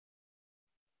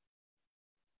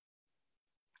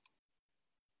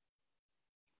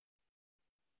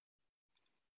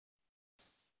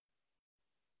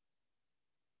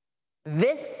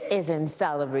This is in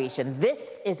celebration.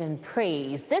 This is in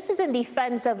praise. This is in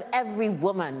defense of every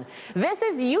woman. This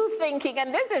is you thinking,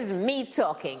 and this is me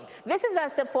talking. This is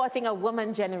us supporting a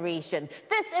woman generation.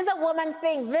 This is a woman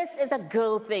thing. This is a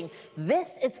girl thing.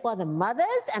 This is for the mothers,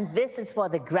 and this is for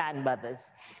the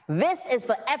grandmothers. This is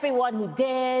for everyone who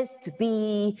dares to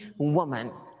be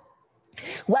woman.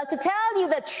 Well, to tell you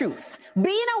the truth,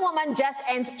 being a woman just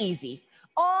ain't easy.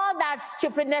 All that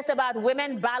stupidness about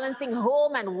women balancing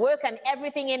home and work and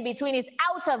everything in between is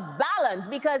out of balance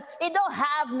because it don't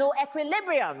have no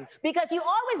equilibrium. Because you're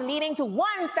always leaning to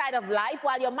one side of life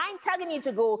while your mind telling you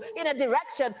to go in a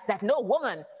direction that no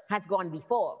woman has gone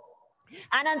before.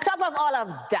 And on top of all of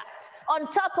that,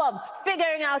 on top of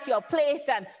figuring out your place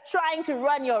and trying to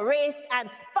run your race and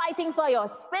fighting for your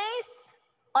space,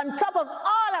 on top of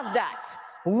all of that,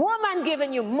 woman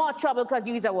giving you more trouble because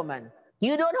you're a woman.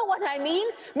 You don't know what I mean?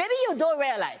 Maybe you don't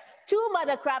realize two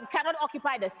mother crab cannot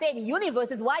occupy the same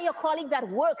universe as why your colleagues at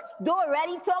work don't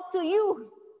already talk to you.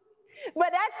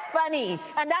 But that's funny,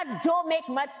 and that don't make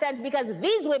much sense because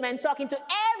these women talking to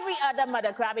every other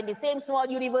mother crab in the same small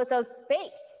universal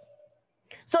space.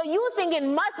 So you think it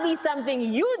must be something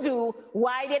you do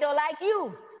why they don't like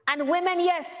you. And women,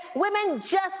 yes, women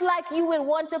just like you will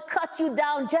want to cut you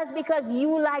down just because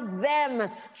you like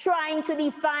them, trying to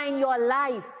define your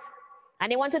life.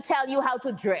 And they want to tell you how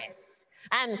to dress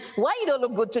and why you don't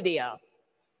look good today.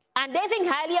 And they think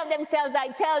highly of themselves, I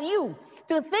tell you,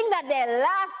 to think that their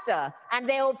laughter and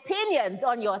their opinions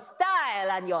on your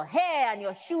style and your hair and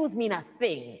your shoes mean a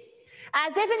thing.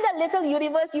 As if in the little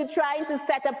universe you're trying to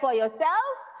set up for yourself,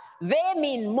 they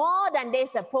mean more than they're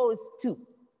supposed to.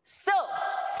 So,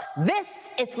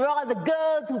 this is for all the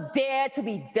girls who dare to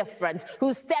be different,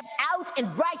 who step out in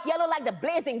bright yellow like the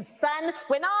blazing sun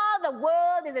when all the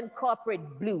world is in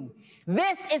corporate blue.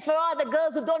 This is for all the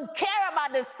girls who don't care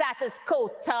about the status quo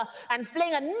and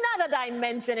fling another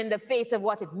dimension in the face of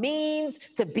what it means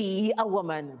to be a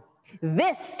woman.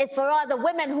 This is for all the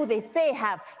women who they say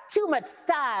have too much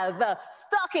style, the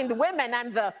stockinged women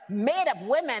and the made-up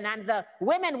women and the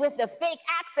women with the fake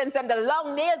accents and the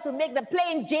long nails who make the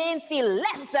plain Janes feel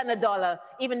less than $1,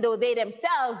 even though they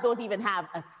themselves don't even have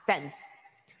a cent.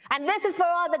 And this is for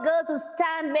all the girls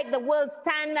who make the world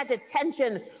stand at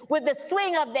attention with the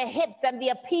swing of their hips and the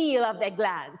appeal of their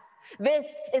glance.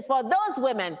 This is for those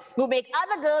women who make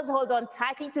other girls hold on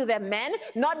tightly to their men,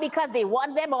 not because they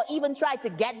want them or even try to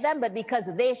get them, but because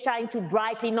they shine too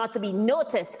brightly not to be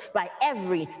noticed by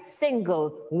every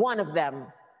single one of them.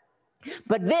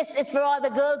 But this is for all the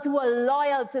girls who are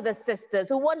loyal to the sisters,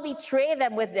 who won't betray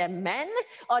them with their men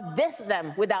or diss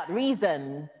them without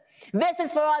reason. This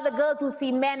is for all the girls who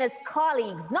see men as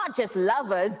colleagues, not just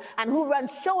lovers, and who run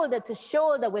shoulder to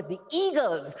shoulder with the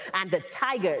eagles and the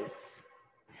tigers.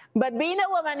 But being a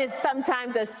woman is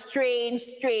sometimes a strange,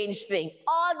 strange thing.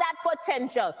 All that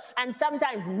potential and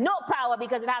sometimes no power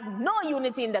because it has no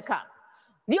unity in the camp.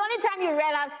 The only time you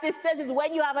really have sisters is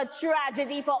when you have a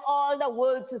tragedy for all the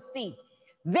world to see.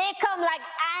 They come like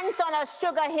ants on a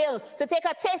sugar hill to take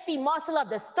a tasty morsel of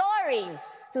the story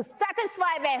to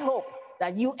satisfy their hope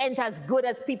that you ain't as good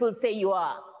as people say you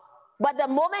are. But the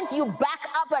moment you back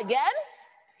up again,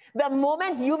 the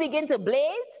moment you begin to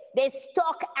blaze, they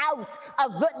stalk out,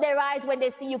 avert their eyes when they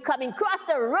see you coming, cross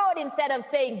the road instead of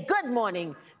saying good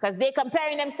morning, because they're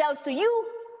comparing themselves to you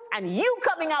and you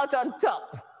coming out on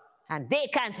top. And they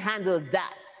can't handle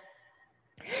that.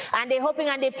 And they're hoping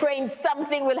and they're praying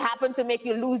something will happen to make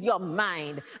you lose your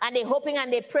mind. And they're hoping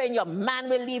and they're praying your man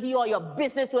will leave you or your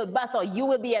business will bust or you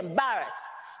will be embarrassed.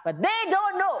 But they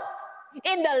don't know,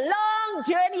 in the long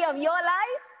journey of your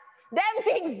life, them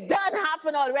things done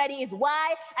happen already is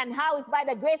why and how it's by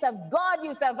the grace of God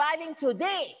you're surviving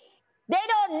today. They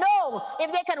don't know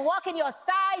if they can walk in your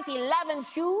size 11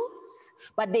 shoes,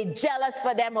 but they're jealous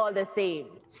for them all the same.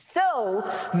 So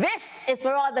this is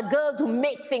for all the girls who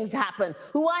make things happen,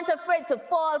 who aren't afraid to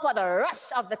fall for the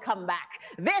rush of the comeback.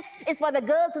 This is for the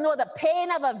girls who know the pain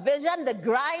of a vision, the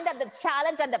grind of the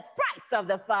challenge, and the price of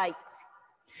the fight.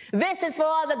 This is for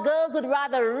all the girls who'd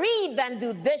rather read than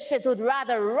do dishes, who'd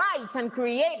rather write and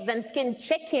create than skin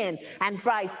chicken and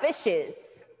fry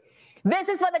fishes. This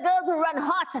is for the girls who run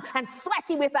hot and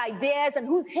sweaty with ideas and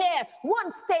whose hair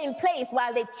won't stay in place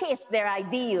while they chase their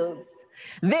ideals.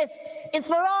 This is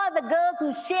for all the girls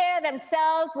who share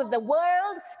themselves with the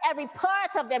world, every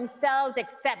part of themselves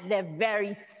except their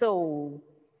very soul.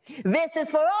 This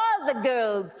is for all the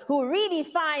girls who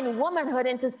redefine womanhood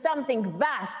into something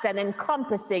vast and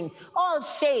encompassing all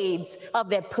shades of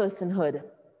their personhood.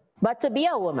 But to be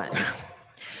a woman,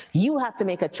 you have to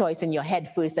make a choice in your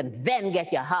head first and then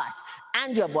get your heart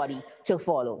and your body to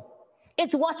follow.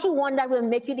 It's what you want that will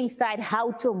make you decide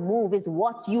how to move. Is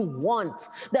what you want.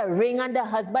 The ring and the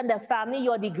husband, the family,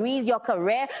 your degrees, your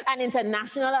career, and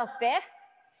international affair.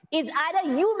 Is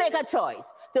either you make a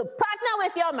choice to partner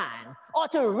with your man or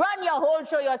to run your whole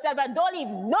show yourself and don't leave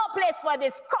no place for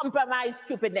this compromised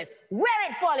stupidness. Where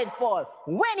it fall, it fall.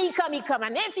 When he come, he come.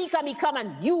 And if he come, he come,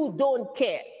 and you don't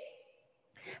care.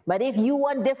 But if you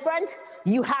want different,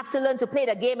 you have to learn to play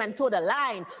the game and toe the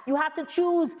line. You have to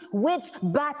choose which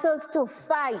battles to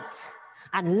fight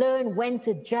and learn when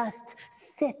to just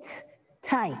sit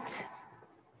tight.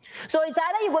 So it's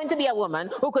either you're going to be a woman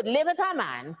who could live with her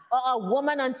man or a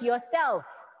woman unto yourself.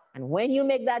 And when you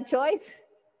make that choice,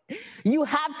 you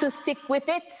have to stick with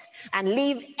it and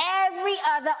leave every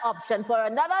other option for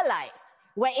another life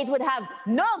where it would have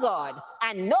no God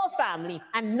and no family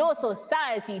and no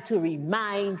society to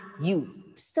remind you.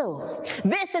 So,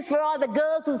 this is for all the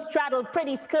girls who straddle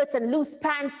pretty skirts and loose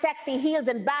pants, sexy heels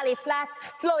and ballet flats,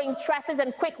 flowing tresses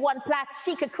and quick one plaits,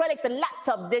 chic acrylics and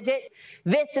laptop digits.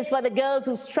 This is for the girls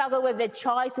who struggle with their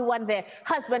choice, who want their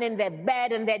husband in their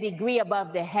bed and their degree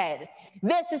above their head.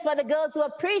 This is for the girls who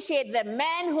appreciate the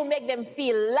men who make them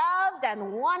feel loved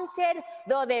and wanted,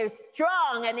 though they're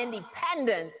strong and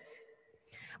independent.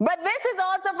 But this is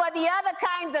also for the other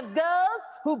kinds of girls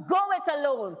who go it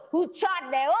alone, who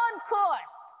chart their own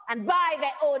course and buy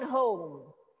their own home.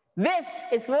 This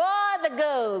is for all the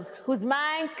girls whose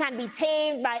minds can be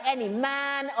tamed by any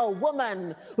man or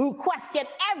woman, who question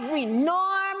every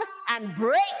norm and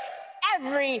break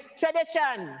every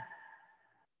tradition.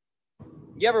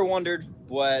 You ever wondered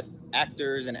what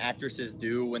actors and actresses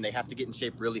do when they have to get in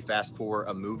shape really fast for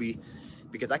a movie?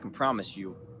 Because I can promise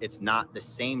you, it's not the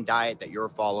same diet that you're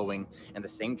following and the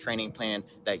same training plan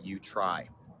that you try.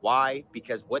 Why?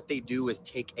 Because what they do is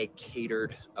take a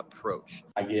catered approach.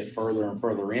 I get further and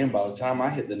further in. By the time I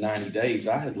hit the 90 days,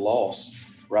 I had lost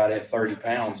right at 30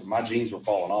 pounds and my jeans were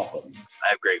falling off of me. I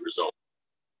have great results.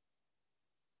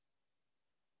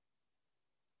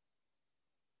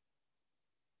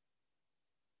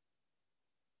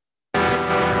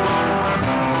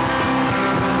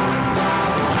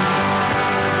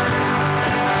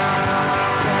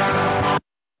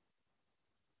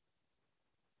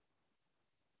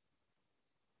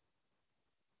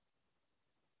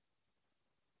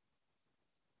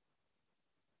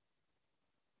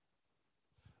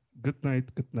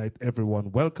 Good night,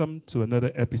 everyone. Welcome to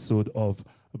another episode of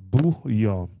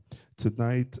Bouyon.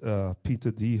 Tonight, Peter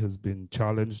D has been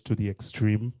challenged to the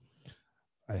extreme.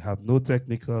 I have no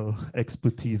technical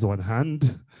expertise on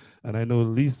hand, and I know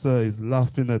Lisa is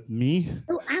laughing at me.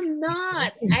 No, I'm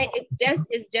not.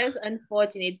 It's just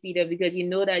unfortunate, Peter, because you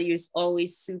know that you're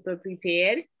always super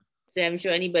prepared. So I'm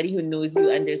sure anybody who knows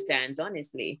you understands,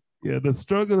 honestly. Yeah, the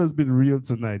struggle has been real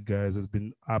tonight, guys. It's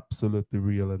been absolutely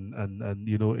real. And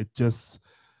you know, it just,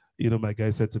 you know, my guy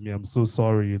said to me, I'm so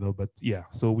sorry, you know, but yeah.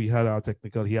 So we had our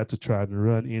technical. He had to try and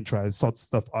run in, try and sort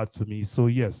stuff out for me. So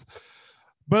yes.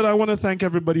 But I want to thank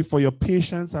everybody for your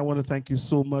patience. I want to thank you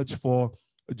so much for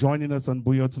joining us on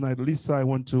Bouyon tonight. Lisa, I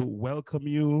want to welcome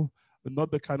you.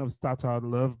 Not the kind of start I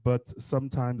love, but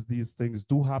sometimes these things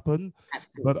do happen.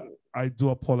 Absolutely. But I do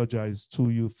apologize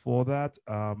to you for that.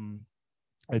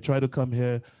 I try to come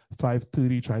here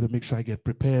 5:30, try to make sure I get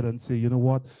prepared and say, you know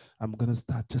what, I'm going to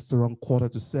start just around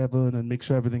 6:45 and make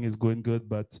sure everything is going good.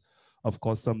 But of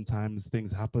course, sometimes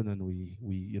things happen and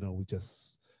we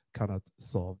just cannot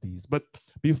solve these. But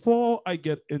before I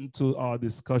get into our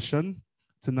discussion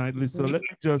tonight, Lisa, let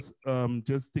me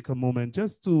just take a moment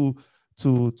just to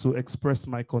express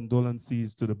my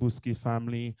condolences to the Buski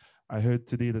family. I heard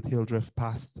today that Hildreth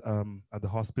passed at the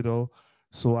hospital.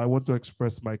 So I want to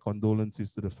express my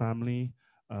condolences to the family.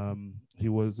 He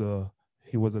was a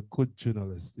good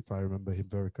journalist, if I remember him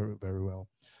very, very well.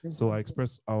 So I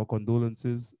express our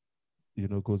condolences, you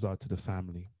know, goes out to the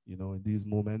family. You know, in these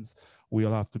moments, we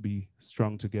all have to be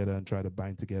strong together and try to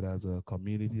bind together as a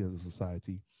community, as a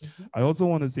society. I also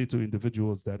want to say to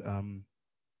individuals that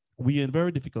we're in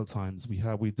very difficult times. We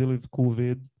deal with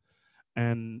COVID,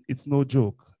 and it's no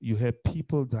joke. You hear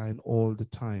people dying all the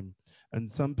time. And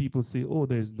some people say, oh,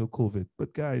 there's no COVID.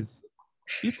 But guys,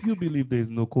 if you believe there's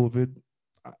no COVID,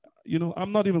 you know,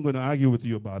 I'm not even going to argue with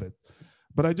you about it.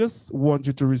 But I just want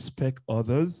you to respect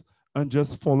others and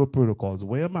just follow protocols.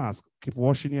 Wear a mask, keep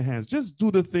washing your hands. Just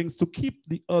do the things to keep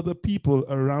the other people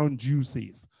around you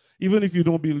safe. Even if you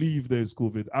don't believe there's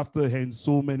COVID, after hearing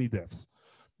so many deaths.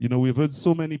 You know, we've heard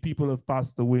so many people have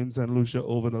passed away in St. Lucia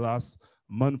over the last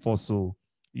month or so.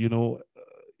 You know,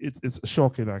 it's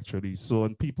shocking, actually. So,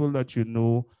 and people that you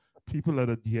know, people that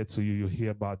are dear to you, you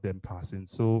hear about them passing.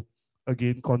 So,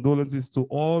 again, condolences to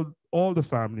all the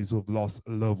families who've lost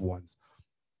loved ones.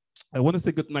 I want to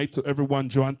say good night to everyone.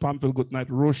 Joanne Pamphil, good night.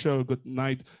 Rochelle, good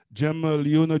night. Gemma,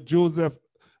 Leona, Joseph,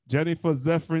 Jennifer,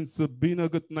 Zephyrin, Sabina,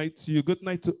 good night to you. Good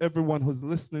night to everyone who's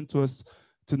listening to us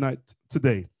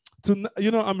today.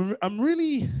 You know,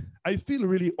 I feel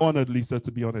really honored, Lisa,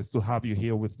 to be honest, to have you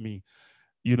here with me.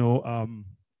 You know,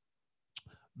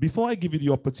 before I give you the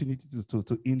opportunity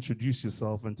to introduce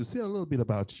yourself and to say a little bit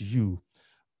about you,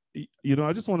 you know,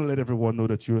 I just want to let everyone know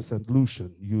that you're a St.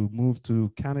 Lucian. You moved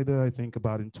to Canada, I think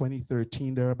about in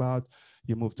 2013, thereabout.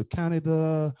 You moved to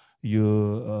Canada,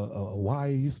 you're a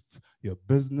wife, your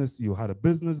business, you had a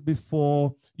business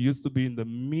before, you used to be in the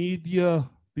media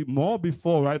more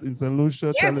before, right? In St.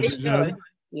 Lucia, Yeah, television. sure.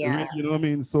 Yeah. You know what I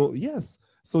mean? So yes,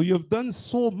 so you've done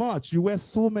so much. You wear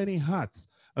so many hats.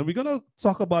 And we're going to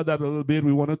talk about that a little bit.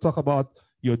 We want to talk about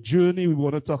your journey. We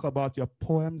want to talk about your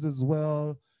poems as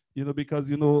well. You know, because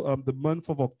you know the month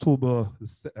of October,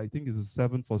 I think is the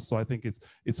 7th or so. I think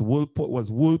it's World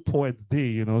Poets Day.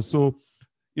 You know, so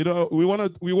you know we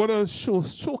want to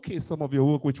showcase some of your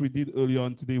work, which we did earlier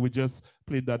on today. We just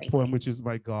played that poem, which is,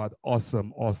 my God,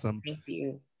 awesome. Thank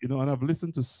you. You know, and I've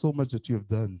listened to so much that you have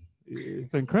done.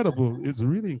 It's incredible. It's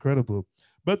really incredible.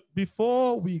 But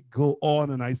before we go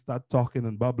on and I start talking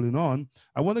and babbling on,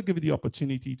 I want to give you the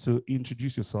opportunity to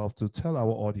introduce yourself, to tell our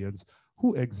audience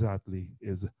who exactly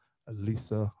is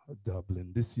Lisa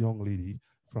Dublin, this young lady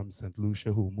from St.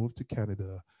 Lucia who moved to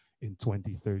Canada in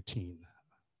 2013.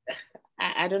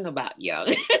 I don't know about young.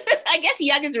 I guess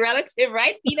young is relative,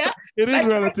 right, Peter? It is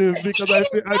relative because I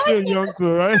feel young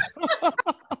too, right?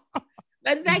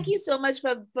 But thank you so much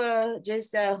for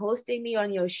just hosting me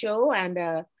on your show.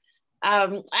 And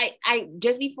I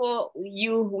just before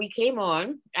we came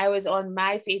on, I was on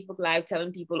my Facebook Live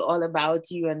telling people all about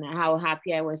you and how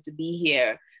happy I was to be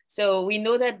here. So we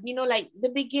know that, you know, like the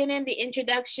beginning, the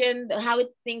introduction, how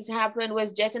things happened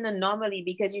was just an anomaly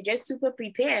because you're just super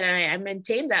prepared. And I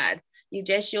maintain that. You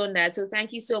just shown that. So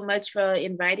thank you so much for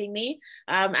inviting me.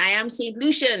 I am St.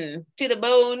 Lucian to the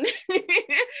bone.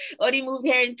 Only moved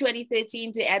here in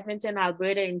 2013 to Edmonton,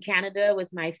 Alberta in Canada with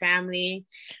my family.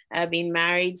 I've been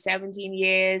married 17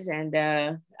 years and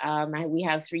we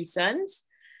have 3 sons.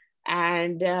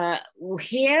 And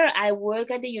here I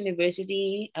work at the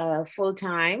university full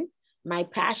time. My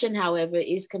passion, however,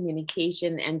 is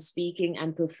communication and speaking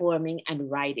and performing and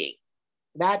writing.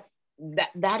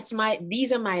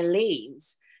 These are my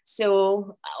lanes.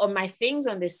 So on my things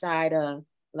on this side,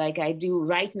 like I do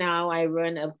right now, I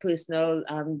run a personal,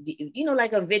 you know,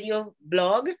 like a video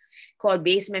blog called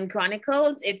Basement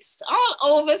Chronicles. It's all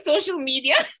over social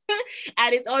media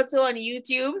and it's also on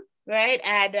YouTube. Right.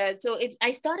 And so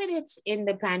I started it in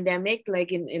the pandemic,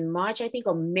 like in March, I think,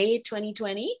 or May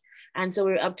 2020. And so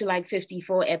we're up to like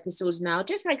 54 episodes now,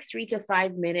 just like 3 to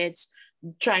 5 minutes,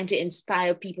 trying to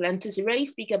inspire people and to really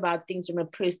speak about things from a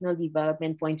personal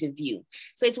development point of view.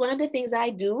 So it's one of the things I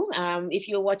do. If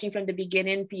you're watching from the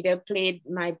beginning, Peter played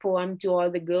my poem to all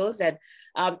the girls that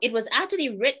it was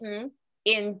actually written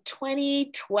in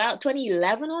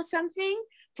 2011 or something,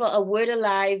 for a Word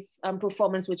Alive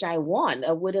performance, which I won,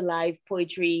 a Word Alive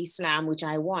poetry slam, which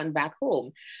I won back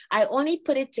home. I only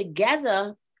put it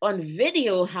together on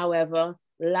video, however,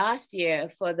 last year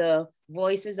for the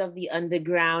Voices of the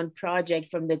Underground project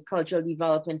from the Cultural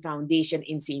Development Foundation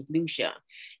in St. Lucia.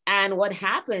 And what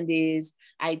happened is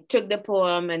I took the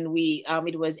poem and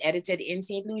it was edited in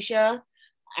St. Lucia.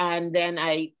 And then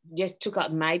I just took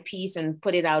out my piece and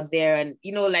put it out there. And,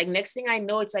 you know, like next thing I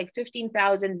know, it's like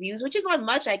 15,000 views, which is not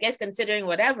much, I guess, considering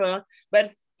whatever.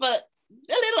 But for a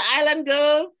little island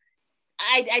girl,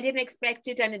 I didn't expect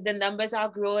it. And the numbers are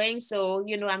growing. So,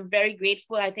 you know, I'm very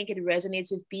grateful. I think it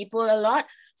resonates with people a lot.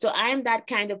 So I'm that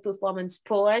kind of performance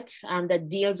poet that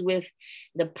deals with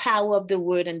the power of the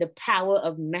word and the power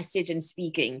of message and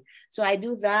speaking. So I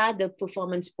do that, the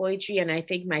performance poetry. And I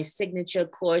think my signature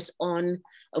course on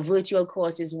a virtual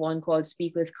course is one called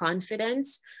Speak with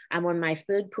Confidence. I'm on my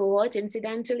 3rd cohort,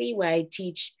 incidentally, where I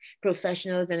teach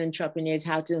professionals and entrepreneurs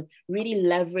how to really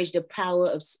leverage the power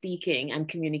of speaking and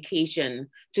communication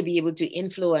to be able to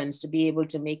influence, to be able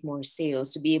to make more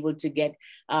sales, to be able to get,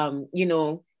 you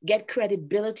know, get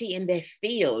credibility in their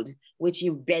field, which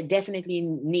you definitely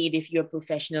need if you're a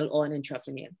professional or an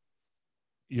entrepreneur.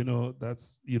 You know,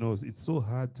 that's, you know, it's so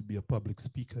hard to be a public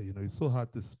speaker. You know, it's so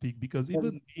hard to speak because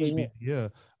even me, yeah,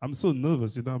 I'm so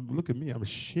nervous. You know, look at me, I'm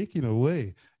shaking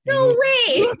away. No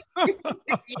way.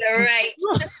 You're right.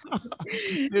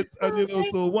 And you know,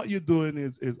 so what you're doing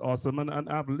is awesome. And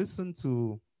I've listened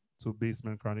to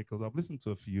Basement Chronicles. I've listened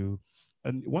to a few.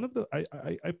 And one of the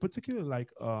I particularly like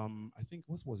I think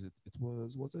what was it?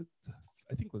 Was it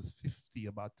I think it was 50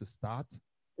 about to start.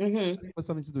 Mm-hmm. I think it was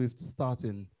something to do with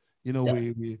starting you know,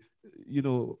 we you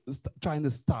know, trying to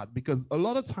start, because a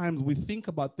lot of times we think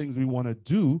about things we want to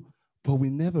do, but we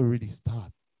never really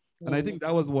start. And I think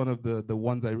that was one of the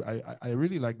ones I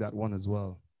really like that one as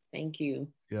well. Thank you.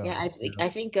 Yeah, Yeah, I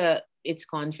think it's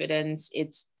confidence.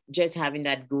 It's just having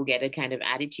that go-getter kind of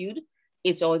attitude.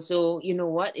 It's also, you know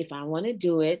what, if I want to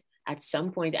do it, at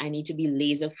some point I need to be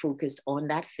laser focused on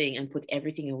that thing and put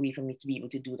everything away for me to be able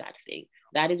to do that thing.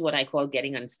 That is what I call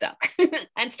getting unstuck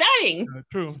and starting.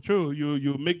 True.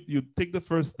 You take the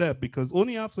first step, because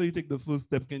only after you take the first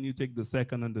step can you take the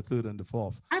second and the third and the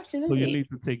fourth. Absolutely. So you need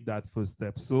to take that first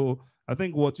step. So I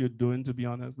think what you're doing, to be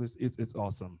honest, it's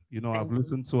awesome. You know, I've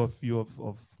listened to a few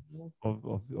of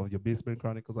your Basement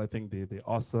Chronicles. I think they're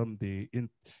awesome. They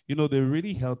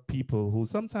really help people who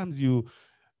sometimes you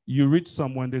reach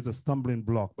someone, there's a stumbling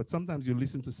block, but sometimes you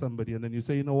listen to somebody and then you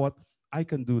say, you know what, I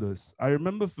can do this. I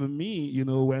remember for me, you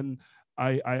know, when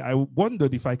I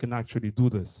wondered if I can actually do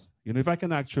this, you know, if I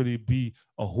can actually be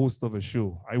a host of a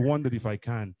show. I wondered if I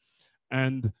can.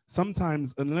 And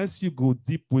sometimes, unless you go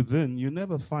deep within, you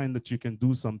never find that you can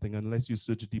do something unless you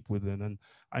search deep within. And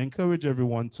I encourage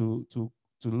everyone to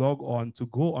log on, to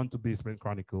go onto Basement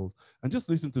Chronicles and just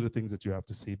listen to the things that you have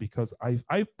to say, because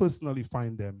I personally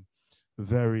find them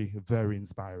very, very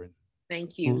inspiring.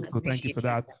 Thank you. So thank you for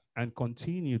that, and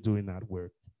continue doing that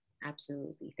work.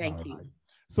 Absolutely. Thank you.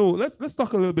 So let's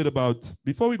talk a little bit about,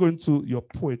 before we go into your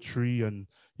poetry and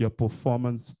your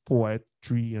performance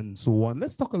poetry and so on,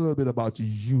 let's talk a little bit about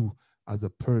you as a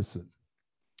person.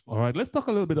 All right, let's talk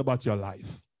a little bit about your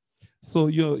life. So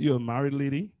you're a married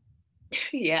lady?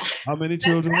 Yeah. How many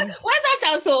children? Why does that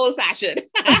sound so old-fashioned?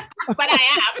 But I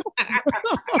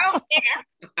am.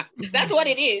 That's what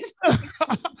it is.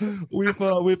 with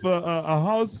a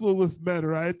house full with men,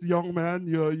 right? Young man,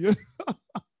 you.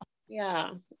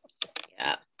 Yeah.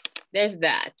 There's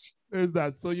that.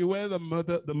 So you wear the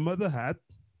mother hat,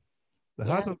 the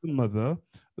hat of the mother.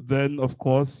 Then of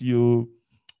course you're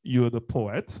the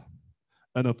poet,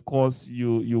 and of course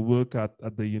you work at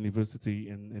the university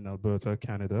in Alberta,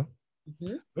 Canada.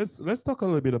 Let's talk a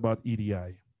little bit about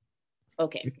EDI.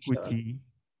 Okay. Equity,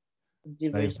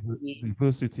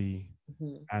 diversity,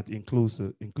 and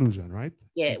inclusion, right?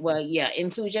 Yeah, well, yeah,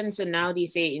 inclusion. So now they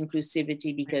say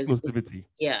inclusivity because inclusivity.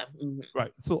 Yeah.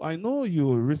 Right. So I know you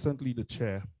were recently the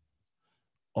chair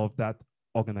of that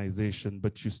organization,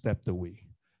 but you stepped away.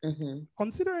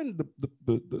 Considering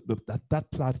that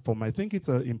platform, I think it's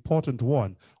an important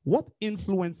one. What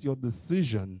influenced your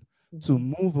decision to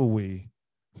move away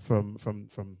from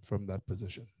that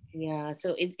position? Yeah,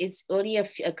 so it's only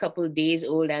a couple of days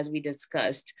old, as we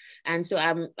discussed, and so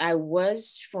I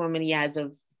was formerly, as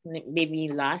of maybe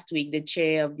last week, the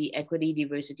chair of the Equity,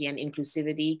 Diversity, and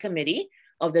Inclusivity Committee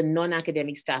of the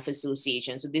Non-Academic Staff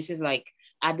Association. So this is like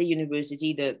at the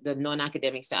university, the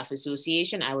Non-Academic Staff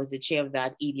Association. I was the chair of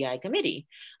that EDI committee,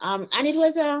 and it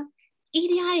was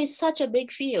EDI is such a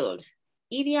big field.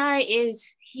 EDI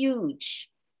is huge.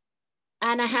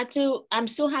 And I'm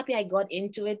so happy I got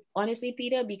into it, honestly,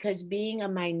 Peter, because being a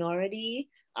minority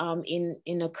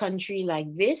in a country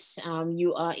like this,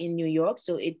 you are in New York,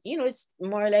 so it's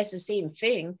more or less the same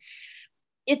thing.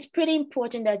 It's pretty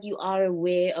important that you are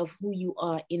aware of who you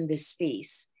are in this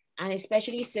space. And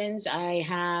especially since I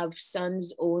have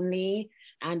sons only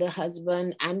and a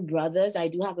husband and brothers. I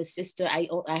do have a sister.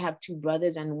 I have two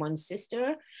brothers and one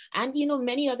sister. And,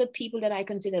 many other people that I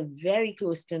consider very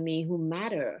close to me who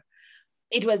matter.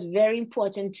 It was very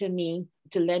important to me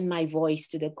to lend my voice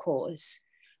to the cause.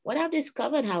 What I've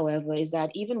discovered, however, is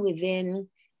that even within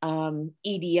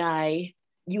EDI,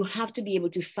 you have to be able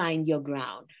to find your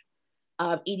ground.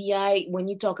 EDI, when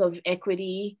you talk of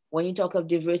equity, when you talk of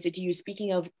diversity, you're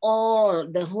speaking of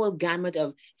the whole gamut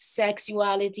of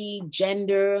sexuality,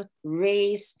 gender,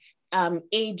 race,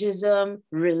 ageism,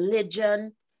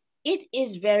 religion. It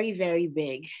is very, very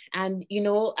big. And,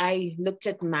 I looked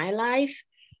at my life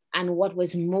and what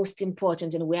was most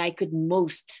important and where I could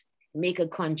most make a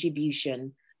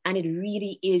contribution. And it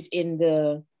really is in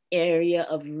the area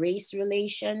of race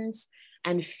relations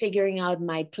and figuring out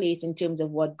my place in terms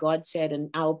of what God said and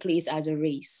our place as a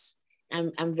race.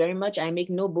 I'm very much, I make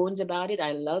no bones about it.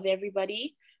 I love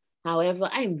everybody. However,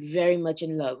 I'm very much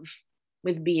in love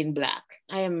with being Black.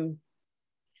 I'm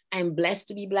blessed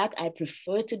to be Black. I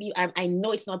prefer to be, I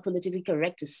know it's not politically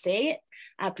correct to say it.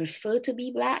 I prefer to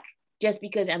be Black just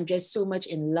because I'm just so much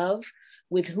in love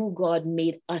with who God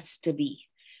made us to be.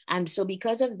 And so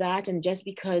because of that, and just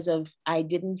because of, I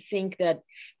didn't think that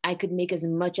I could make as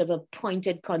much of a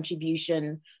pointed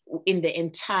contribution in the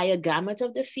entire gamut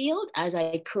of the field as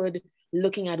I could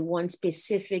looking at one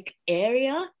specific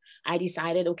area, I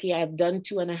decided, okay, I've done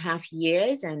 2.5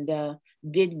 years and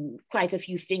did quite a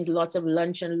few things, lots of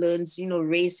lunch and learns,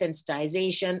 race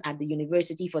sensitization at the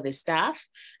university for the staff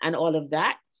and all of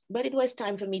that. But it was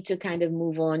time for me to kind of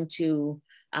move on to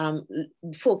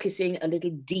focusing a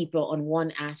little deeper on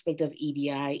one aspect of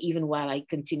EDI, even while I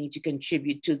continue to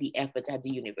contribute to the effort at the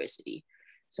university.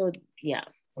 So, yeah.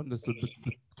 Understood.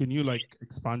 But can you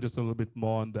expand just a little bit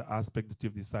more on the aspect that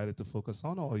you've decided to focus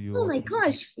on, or you? Oh my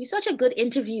gosh, you're such a good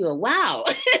interviewer. Wow.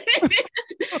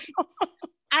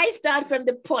 I start from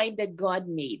the point that God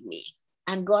made me,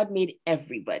 and God made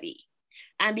everybody.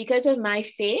 And because of my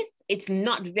faith, it's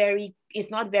not very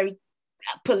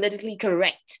politically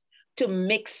correct to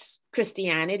mix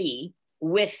Christianity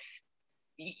with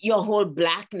your whole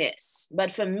Blackness.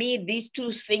 But for me, these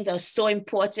two things are so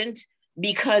important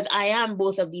because I am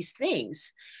both of these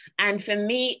things. And for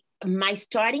me, my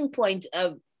starting point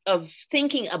of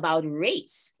thinking about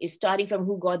race is starting from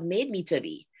who God made me to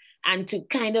be, and to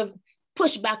kind of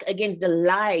push back against the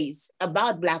lies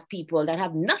about Black people that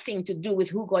have nothing to do with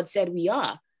who God said we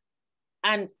are.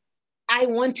 And I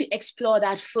want to explore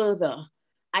that further.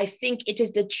 I think it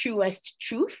is the truest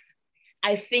truth.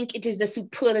 I think it is the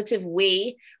superlative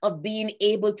way of being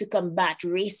able to combat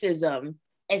racism,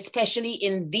 especially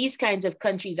in these kinds of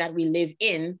countries that we live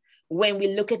in, when we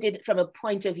look at it from a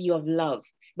point of view of love,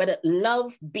 but a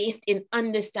love based in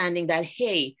understanding that,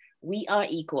 hey, we are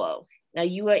equal. Now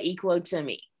you are equal to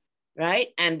me, right?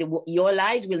 And your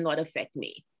lies will not affect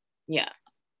me. Yeah.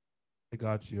 I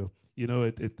got you.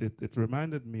 It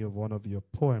reminded me of one of your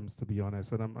poems, to be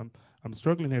honest, and I'm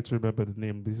struggling here to remember the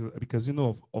name because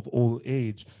of old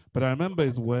age. But I remember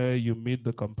it's where you made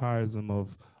the comparison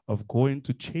of going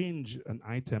to change an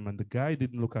item, and the guy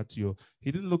didn't look at you.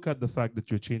 He didn't look at the fact that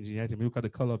you're changing the item. He looked at the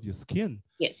color of your skin.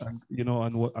 Yes.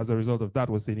 And as a result of that,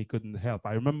 was saying he couldn't help.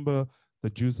 I remember the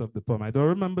juice of the poem. I don't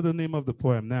remember the name of the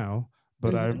poem now,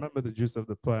 but I remember the juice of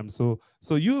the poem. So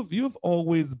you've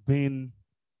always been.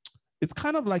 It's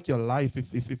kind of like your life,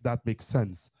 if that makes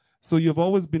sense. So you've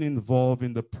always been involved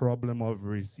in the problem of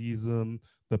racism,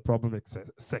 the problem of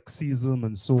sexism,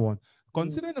 and so on.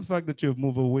 Considering the fact that you've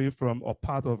moved away from, or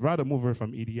move away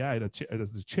from EDI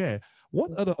as the chair,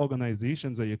 what other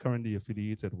organizations are you currently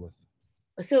affiliated with?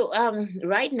 So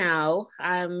right now,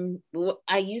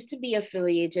 I used to be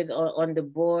affiliated on the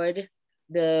board,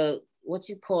 the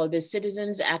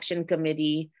Citizens Action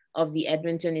Committee of the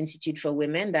Edmonton Institute for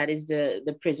Women. That is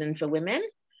the prison for women.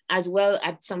 As well,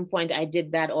 at some point, I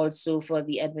did that also for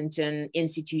the Edmonton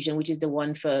Institution, which is the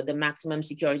one for the maximum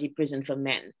security prison for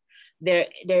men. There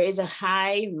is a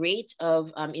high rate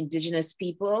of Indigenous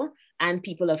people and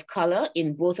people of color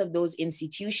in both of those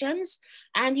institutions.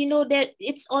 And that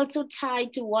it's also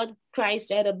tied to what Christ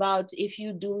said about, if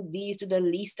you do these to the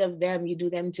least of them, you do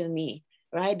them to me,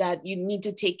 right? That you need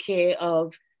to take care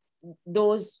of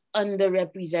those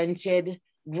underrepresented,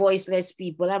 voiceless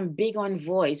people. I'm big on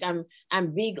voice. I'm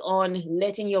big on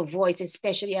letting your voice,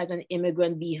 especially as an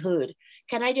immigrant, be heard.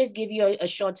 Can I just give you a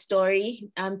short story,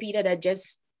 Peter, that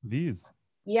just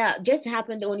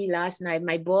happened only last night.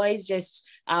 My boys just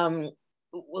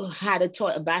had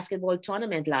a basketball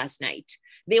tournament last night.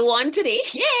 They won today.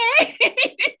 Yay!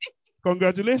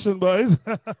 Congratulations, boys.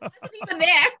 I wasn't even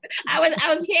there.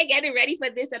 I was here getting ready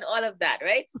for this and all of that,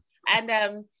 right?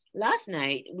 And last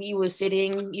night we were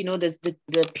sitting,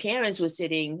 the parents were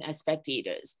sitting as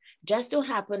spectators. Just so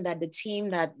happened that the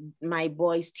team that my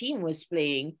boys' team was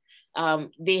playing,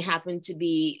 they happened to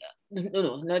be,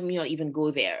 let me not even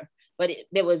go there. But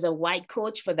there was a white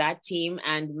coach for that team,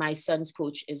 and my son's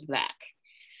coach is Black.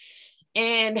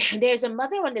 And there's a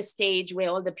mother on the stage where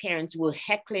all the parents were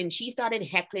heckling. She started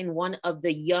heckling one of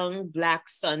the young Black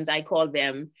sons, I call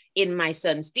them, in my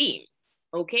son's team.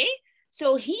 Okay.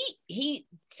 So he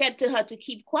said to her to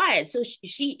keep quiet. So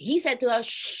he said to her,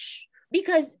 shh,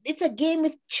 because it's a game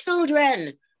with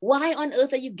children. Why on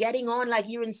earth are you getting on like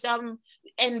you're in some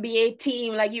NBA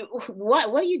team? Like what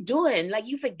are you doing? Like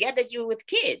you forget that you're with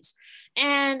kids.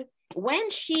 And when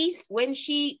she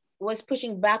was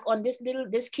pushing back on this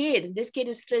kid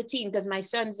is 13 because my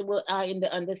sons are in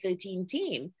the under 13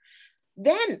 team.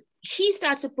 Then she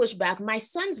starts to push back. My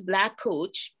son's Black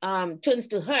coach turns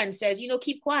to her and says,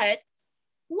 keep quiet.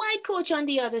 White coach on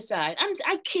the other side.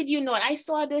 I kid you not. I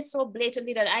saw this so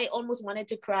blatantly that I almost wanted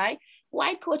to cry.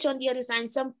 White coach on the other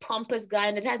side, some pompous guy,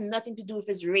 and it had nothing to do with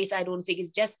his race. I don't think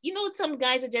it's just, some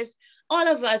guys are just, all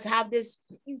of us have this,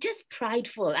 just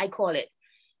prideful, I call it.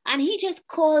 And he just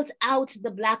calls out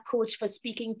the Black coach for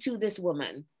speaking to this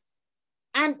woman.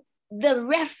 And the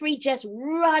referee just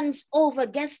runs over,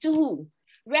 guess to who?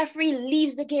 Referee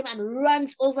leaves the game and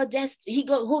runs over, he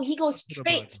goes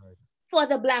straight for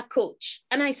the Black coach.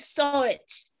 And I saw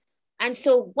it. And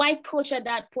so white coach at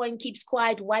that point keeps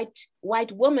quiet,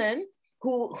 white woman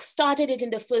who started it in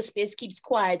the first place keeps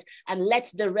quiet and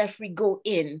lets the referee go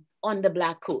in on the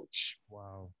Black coach.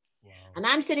 Wow. Wow. And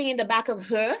I'm sitting in the back of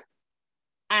her,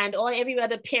 and every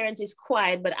other parent is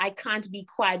quiet, but I can't be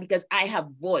quiet because I have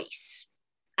voice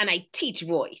and I teach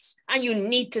voice, and you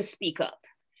need to speak up.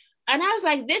 And I was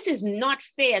like, this is not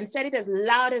fair, and said it as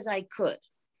loud as I could.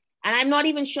 And I'm not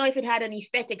even sure if it had an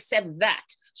effect, except that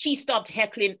she stopped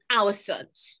heckling our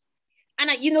sons. And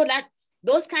that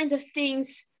those kinds of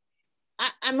things,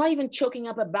 I'm not even choking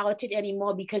up about it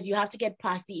anymore, because you have to get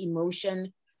past the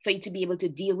emotion for you to be able to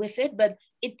deal with it. But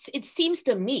it seems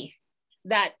to me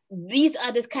that these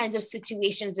are the kinds of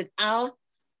situations that our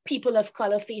people of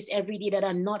color face every day that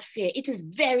are not fair. It is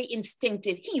very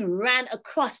instinctive. He ran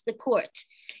across the court.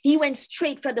 He went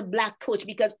straight for the Black coach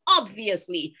because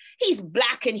obviously he's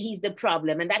Black and he's the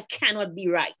problem, and that cannot be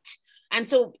right. And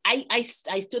so I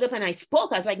stood up and I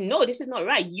spoke. I was like, no, this is not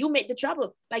right. You made the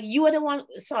trouble. Like, you are the one.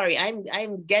 Sorry,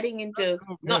 I'm getting into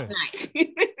not nice.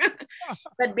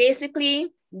 But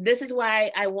basically, this is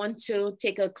why I want to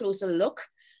take a closer look.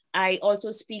 I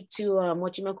also speak to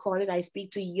I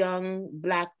speak to young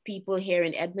Black people here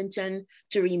in Edmonton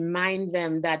to remind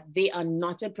them that they are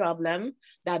not a problem,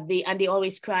 and they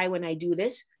always cry when I do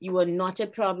this. You are not a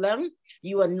problem.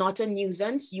 You are not a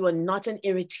nuisance. You are not an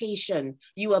irritation.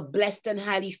 You are blessed and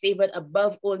highly favored,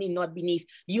 above only, not beneath.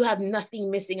 You have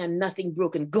nothing missing and nothing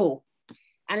broken. Go,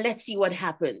 and let's see what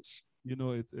happens. You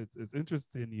know, it's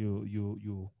interesting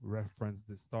you reference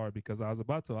this story, because I was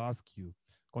about to ask you,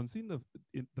 considering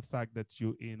the fact that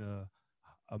you're in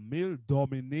a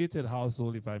male-dominated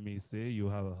household, if I may say, you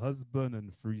have a husband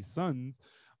and 3 sons.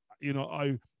 You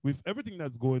know, with everything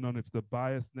that's going on, with the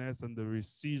biasness and the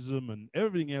racism and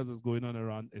everything else that's going on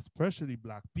around, especially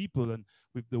Black people, and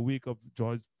with the wake of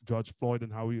George Floyd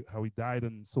and how he died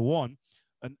and so on,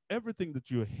 and everything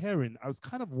that you're hearing, I was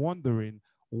kind of wondering,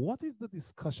 what is the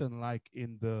discussion like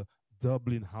in the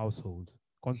Dublin household,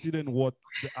 considering what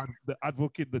the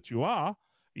advocate that you are?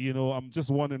 You know, I'm just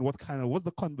wondering what's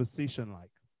the conversation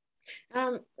like?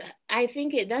 I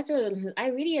think I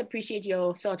really appreciate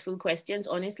your thoughtful questions,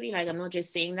 honestly. Like, I'm not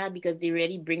just saying that because they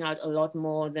really bring out a lot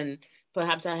more than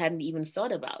perhaps I hadn't even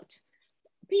thought about.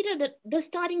 Peter, the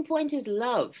starting point is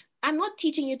love. I'm not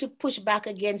teaching you to push back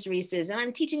against racism.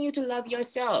 I'm teaching you to love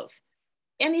yourself.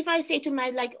 And if I say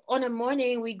to on a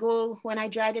morning, when I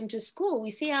drive them to school,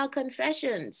 we say our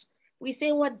confessions. We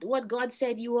say what God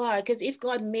said you are, because if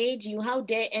God made you, how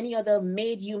dare any other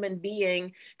made human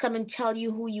being come and tell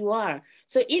you who you are?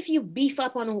 So if you beef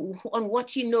up on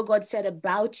what you know God said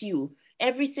about you,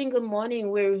 every single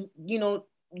morning we're,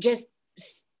 just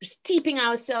steeping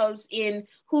ourselves in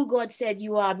who God said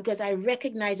you are, because I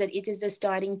recognize that it is the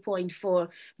starting point for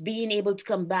being able to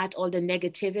combat all the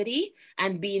negativity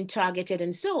and being targeted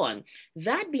and so on.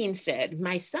 That being said,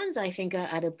 my sons, I think, are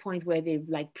at a point where they're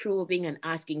like probing and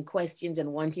asking questions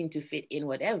and wanting to fit in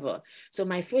whatever. So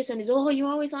my first son is, oh,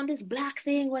 you're always on this Black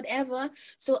thing, whatever.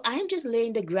 So I'm just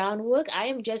laying the groundwork. I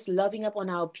am just loving up on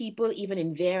our people, even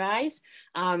in their eyes,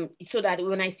 so that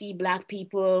when I see Black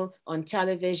people on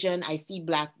television, I see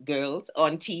Black girls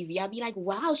on TV, I'll be like,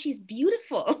 wow, she's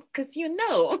beautiful. Because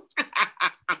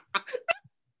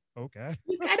Okay.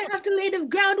 you kind of have to lay the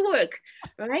groundwork,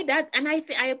 right?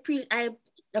 I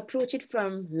approach it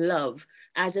from love,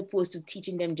 as opposed to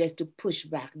teaching them just to push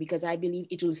back, because I believe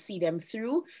it will see them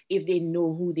through if they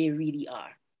know who they really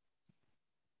are.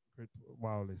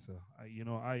 Wow, Lisa.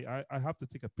 I have to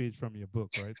take a page from your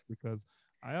book, right? Because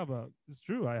it's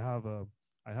true. I have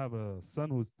a son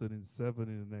who's turning 7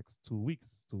 in the next 2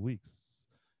 weeks,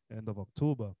 end of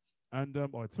October, and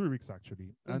or 3 weeks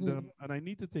actually. And I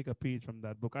need to take a page from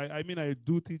that book. I mean, I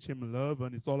do teach him love,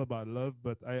 and it's all about love,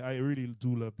 but I really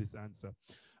do love this answer.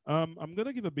 I'm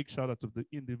gonna give a big shout out to the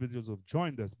individuals who've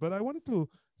joined us, but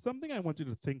something I want you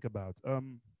to think about.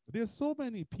 There's so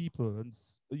many people, and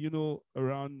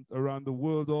around the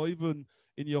world, or even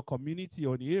in your community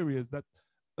or in the areas, that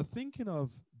are thinking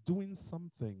of doing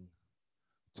something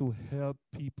to help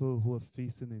people who are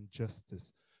facing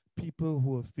injustice, people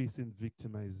who are facing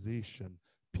victimization,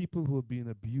 people who are being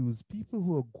abused, people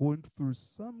who are going through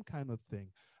some kind of thing.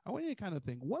 I want you to kind of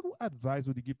think, what advice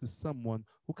would you give to someone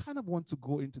who kind of wants to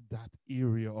go into that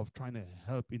area of trying to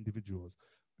help individuals?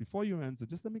 Before you answer,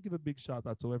 just let me give a big shout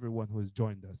out to everyone who has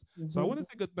joined us. So I want to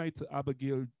say good night to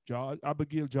Abigail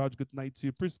George, good night to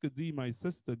you. Priska D, my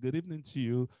sister, good evening to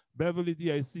you. Beverly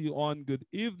D, I see you on, good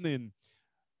evening.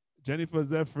 Jennifer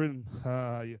Zephyrin,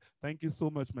 thank you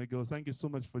so much, my girls. Thank you so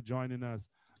much for joining us.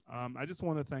 I just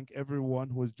want to thank everyone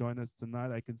who has joined us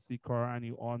tonight. I can see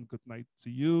Korani on. Good night to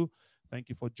you. Thank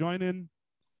you for joining.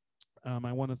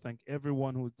 I want to thank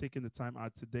everyone who's taken the time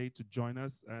out today to join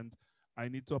us. And I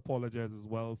need to apologize as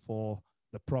well for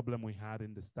the problem we had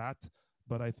in the stat.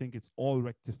 But I think it's all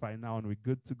rectified now and we're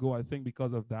good to go. I think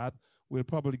because of that, we'll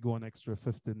probably go an extra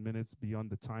 15 minutes beyond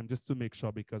the time just to make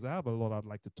sure, because I have a lot I'd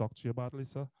like to talk to you about,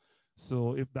 Lisa.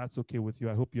 So if that's okay with you,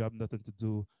 I hope you have nothing to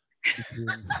do between,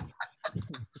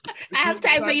 I have between the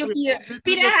time for time you, we, Peter. between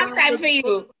Peter, the I have time time we, for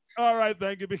you. all right,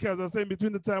 thank you. Because I was saying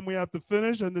between the time we have to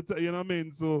finish and you know what I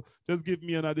mean. So just give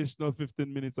me an additional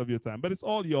 15 minutes of your time, but it's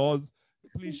all yours.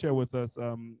 Please share with us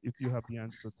if you have the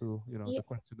answer to the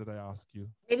question that I asked you.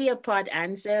 Maybe a part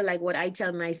answer, like what I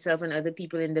tell myself and other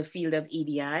people in the field of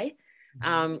EDI,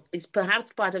 is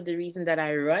perhaps part of the reason that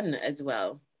I run as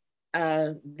well.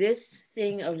 This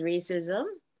thing of racism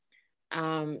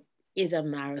is a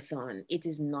marathon. It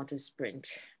is not a sprint.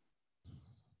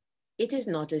 It is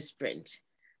not a sprint.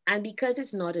 And because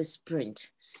it's not a sprint,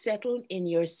 settle in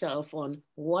yourself on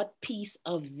what piece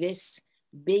of this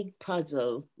big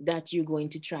puzzle that you're going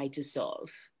to try to solve.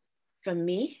 For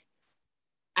me,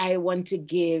 I want to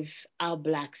give our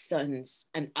Black sons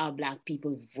and our Black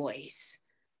people voice,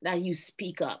 that you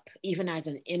speak up, even as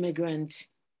an immigrant.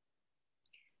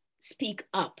 Speak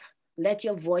up, let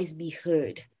your voice be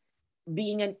heard.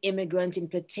 Being an immigrant in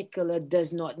particular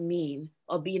does not mean,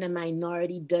 or being a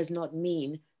minority does not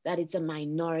mean that it's a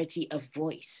minority of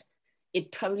voice.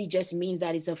 It probably just means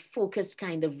that it's a focused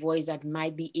kind of voice that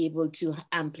might be able to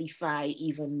amplify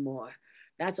even more.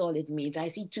 That's all it means. I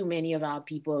see too many of our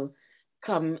people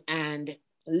come and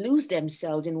lose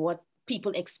themselves in what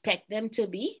people expect them to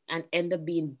be and end up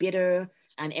being bitter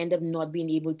and end up not being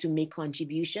able to make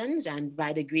contributions. And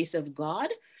by the grace of God,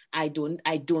 I don't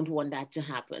want that to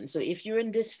happen. So if you're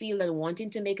in this field and wanting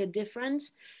to make a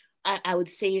difference, I would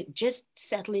say just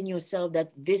settle in yourself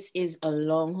that this is a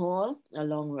long haul, a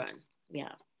long run.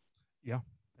 Yeah. Yeah.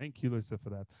 Thank you, Lisa,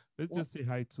 for that. Let's just say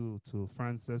hi to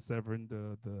Frances Severin,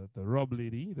 the Rob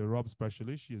lady, the Rob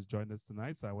specialist. She has joined us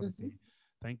tonight. So I want to say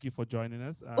thank you for joining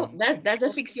us. Oh, that's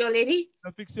a fix your lady?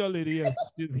 A fix your lady, yes.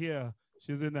 She's here.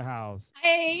 She's in the house.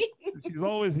 Hey. She's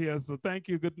always here. So thank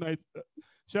you. Good night.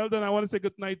 Sheldon, I want to say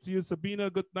good night to you.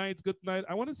 Sabina, good night. Good night.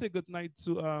 I want to say good night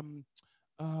to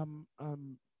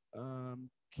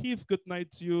Keith, good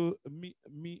night to you.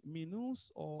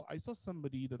 Minus, or I saw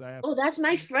somebody that I have. Oh, that's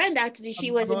my friend actually. She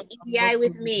was in EDI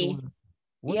with me.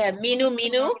 Yeah,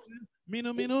 Minu.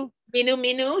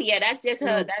 Yeah, that's just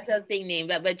her. That's her thing name.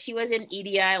 But she was in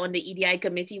EDI on the EDI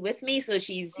committee with me. So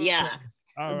she's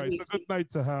All right. So good night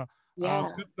to her.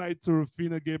 Yeah. Good night to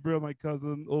Rufina Gabriel, my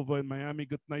cousin over in Miami.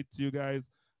 Good night to you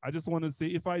guys. I just want to say,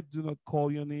 if I do not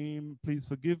call your name, please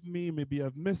forgive me. Maybe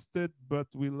I've missed it, but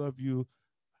we love you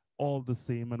all the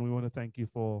same, and we want to thank you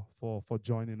for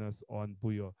joining us on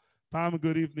Bouyon. Pam,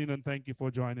 good evening, and thank you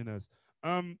for joining us.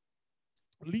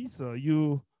 Lisa,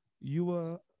 you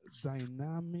are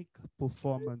dynamic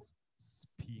performance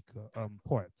speaker,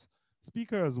 poet,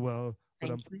 speaker as well. But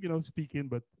I'm thinking of speaking,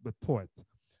 but poet.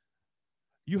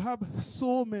 You have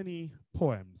so many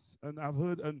poems, and I've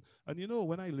heard, and you know,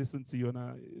 when I listen to you, and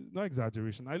no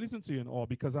exaggeration, I listen to you in awe,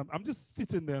 because I'm just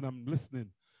sitting there and I'm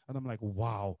listening. And I'm like,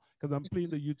 wow, because I'm playing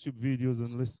the YouTube videos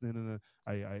and listening, and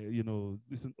I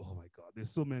listen. Oh my God,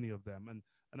 there's so many of them,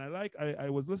 and I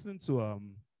was listening to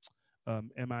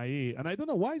MIA, and I don't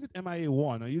know, why is it MIA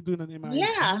 1? Are you doing an MIA?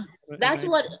 Yeah, that's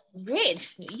what.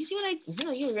 Great. You see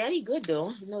what you're really good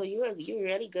though. No, you're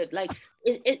really good. Like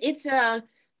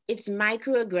it's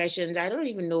microaggressions. I don't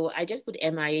even know. I just put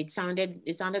MIA. It sounded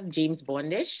James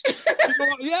Bondish.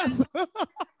 Yes.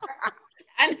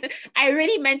 And I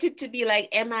really meant it to be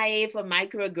like MIA for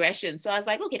microaggression. So I was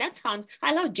like, okay,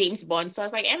 I love James Bond. So I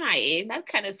was like, MIA, that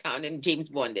kind of sounded James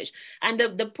Bondish. And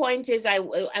the point is, I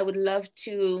would love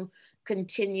to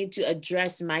continue to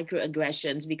address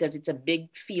microaggressions, because it's a big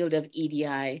field of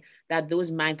EDI, that those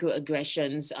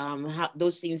microaggressions,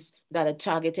 those things that are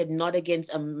targeted not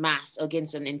against a mass,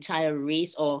 against an entire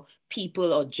race or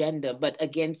people or gender, but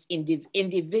against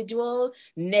individual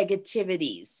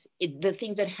negativities, the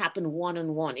things that happen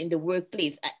one-on-one in the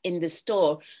workplace, in the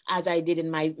store, as I did in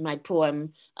my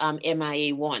poem,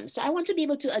 MIA 1. So I want to be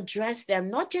able to address them,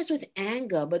 not just with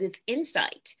anger, but with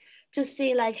insight, to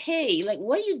say like, hey, like,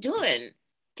 what are you doing?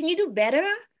 Can you do better?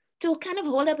 To kind of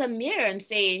hold up a mirror and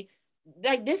say,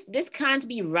 like, this can't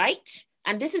be right.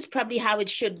 And this is probably how it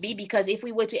should be, because if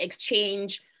we were to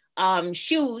exchange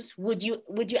shoes, would you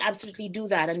absolutely do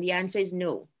that? And the answer is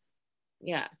no.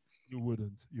 Yeah. You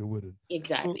wouldn't.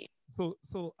 Exactly. So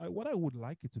what I would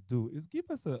like you to do is give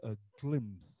us a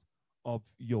glimpse of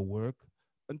your work,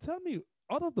 and tell me,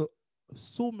 out of the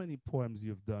so many poems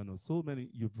you've done or so many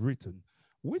you've written,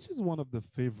 which is one of the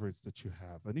favorites that you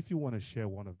have? And if you want to share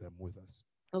one of them with us.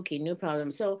 Okay, no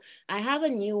problem. So I have a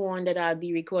new one that I'll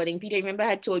be recording. Peter, remember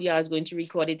I told you I was going to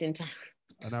record it in time.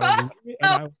 And I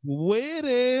was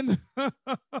waiting.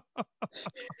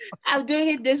 I'm doing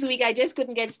it this week. I just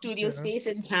couldn't get studio space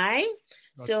in time.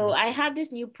 So I have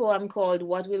this new poem called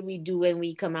What Will We Do When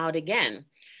We Come Out Again?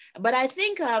 But I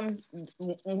think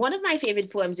one of my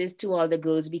favorite poems is To All the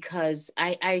Girls, because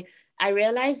I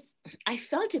realized I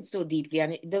felt it so deeply,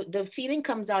 and the feeling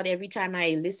comes out every time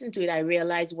I listen to it. I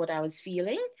realize what I was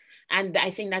feeling. And I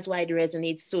think that's why it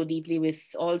resonates so deeply with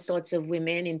all sorts of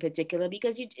women in particular,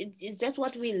 because it's just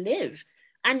what we live.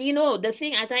 And you know, the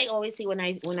thing, as I always say when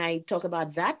I talk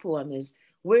about that poem, is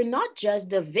we're not just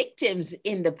the victims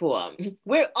in the poem.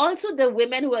 We're also the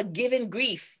women who are giving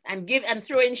grief and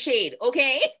throwing shade.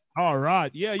 Okay. All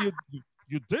right. Yeah,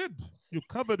 you did. You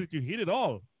covered it. You hit it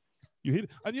all. You hit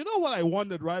it. And you know what I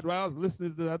wondered, right? While I was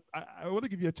listening to that, I want to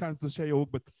give you a chance to share your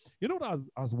book, but you know what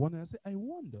I was wondering? I said, I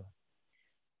wonder,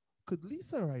 could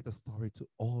Lisa write a story to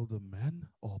all the men,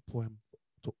 or a poem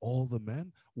to all the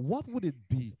men? What would it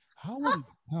be? How would it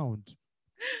sound?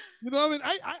 You know what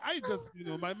I mean? I just, you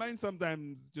know, my mind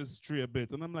sometimes just stray a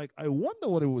bit, and I'm like, I wonder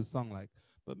what it would sound like.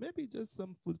 But maybe just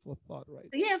some food for thought, right?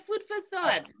 Yeah, food for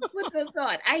thought. Food for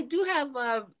thought. I do have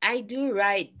I do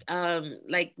write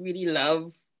like really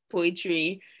love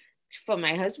poetry for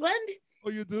my husband. Oh,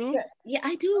 you do? Yeah,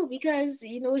 I do, because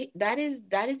you know that's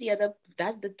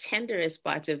the tenderest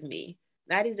part of me.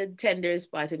 That is the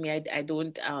tenderest part of me. I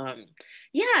don't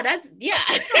yeah, that's yeah.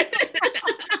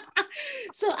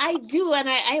 So I do, and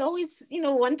I always, you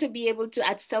know, want to be able to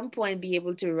at some point be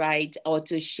able to write or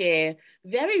to share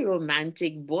very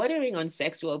romantic, bordering on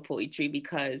sexual poetry,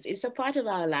 because it's a part of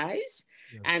our lives.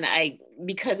 Yes. And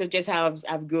because of just how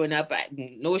I've grown up,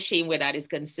 no shame where that is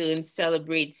concerned,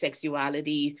 celebrate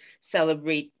sexuality,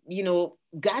 celebrate, you know,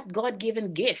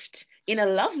 God-given gift in a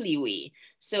lovely way.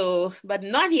 So, but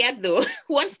not yet though,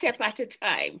 one step at a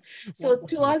time. So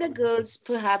To All the Girls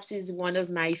perhaps is one of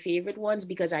my favorite ones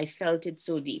because I felt it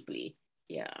so deeply.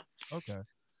 Yeah. Okay.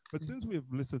 But since we've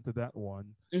listened to that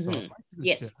one, mm-hmm. so I'd like you to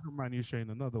yes. share, I don't mind you sharing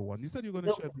another one. You said you're going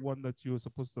to share the one that you were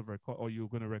supposed to record, or you're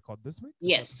going to record this week?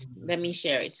 Yes, let me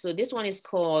share it. So this one is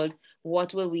called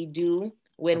What Will We Do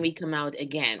When We Come Out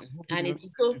Again? And it's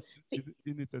so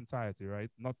in its entirety, right?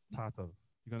 Not part of.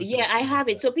 Yeah, I have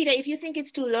it. So Peter, if you think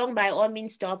it's too long, by all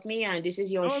means stop me, and this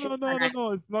is your show.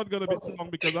 No. It's not going to be too long,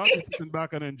 because I'll be sitting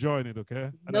back and enjoying it, okay?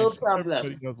 And no problem.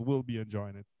 Everybody else will be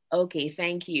enjoying it. Okay,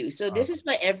 thank you. So this is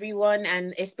for everyone,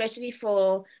 and especially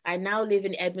for, I now live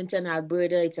in Edmonton,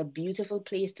 Alberta. It's a beautiful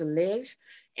place to live.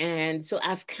 And so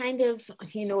I've kind of,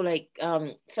 you know, like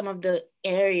some of the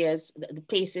areas, the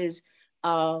places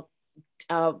are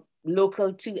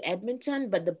local to Edmonton,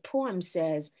 but the poem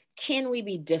says, can we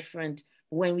be different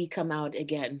when we come out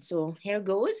again? So here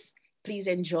goes. Please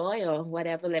enjoy, or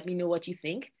whatever. Let me know what you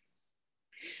think.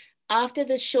 After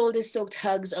the shoulder-soaked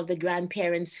hugs of the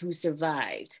grandparents who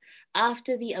survived,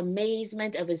 after the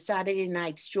amazement of a Saturday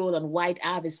night stroll on White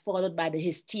Ave is followed by the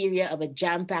hysteria of a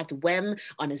jam-packed Wem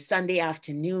on a Sunday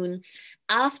afternoon,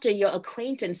 after your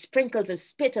acquaintance sprinkles a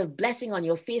spit of blessing on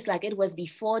your face like it was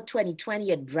before 2020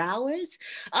 at Browers,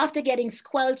 after getting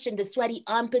squelched in the sweaty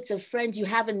armpits of friends you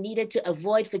haven't needed to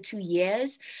avoid for 2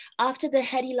 years, after the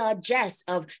heady largesse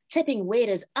of tipping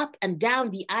waiters up and down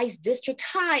the ice district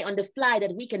high on the fly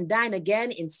that we can dine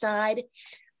again inside,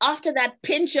 after that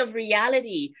pinch of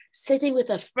reality, sitting with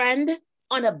a friend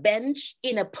on a bench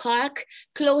in a park,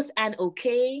 close and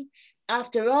okay,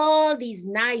 after all these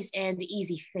nice and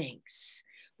easy things,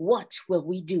 what will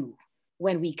we do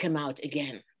when we come out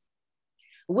again?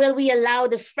 Will we allow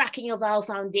the fracking of our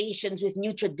foundations with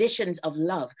new traditions of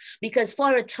love? Because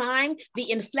for a time, the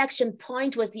inflection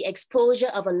point was the exposure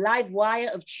of a live wire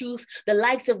of truth, the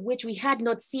likes of which we had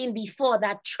not seen before,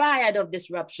 that triad of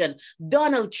disruption,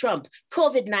 Donald Trump,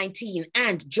 COVID-19,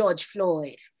 and George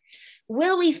Floyd.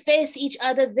 Will we face each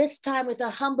other this time with a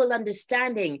humble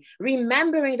understanding,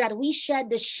 remembering that we shared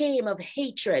the shame of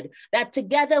hatred, that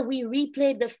together we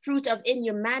replayed the fruit of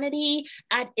inhumanity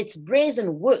at its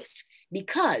brazen worst?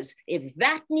 Because if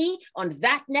that knee on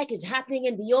that neck is happening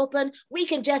in the open, we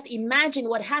can just imagine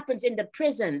what happens in the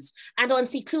prisons and on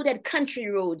secluded country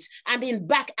roads and in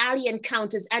back alley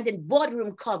encounters and in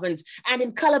boardroom covens and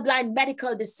in colorblind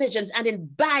medical decisions and in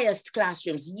biased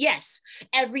classrooms. Yes,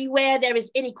 everywhere there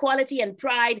is inequality and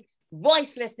pride,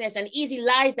 voicelessness and easy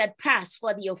lies that pass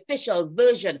for the official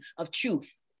version of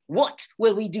truth. What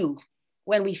will we do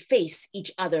when we face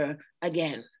each other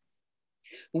again?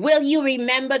 Will you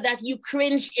remember that you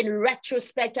cringed in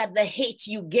retrospect at the hate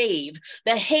you gave,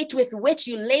 the hate with which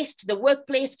you laced the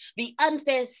workplace, the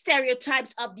unfair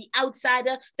stereotypes of the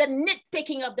outsider, the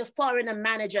nitpicking of the foreigner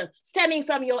manager, stemming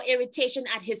from your irritation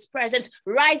at his presence,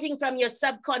 rising from your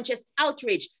subconscious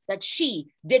outrage that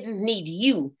she didn't need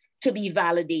you to be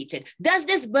validated? Does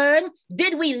this burn?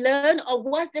 Did we learn, or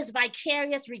was this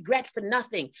vicarious regret for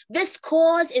nothing? This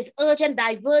cause is urgent,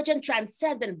 divergent,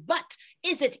 transcendent, but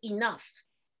is it enough?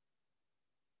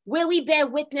 Will we bear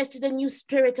witness to the new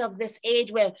spirit of this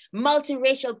age where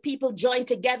multiracial people join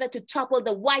together to topple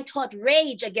the white-hot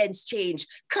rage against change,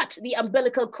 cut the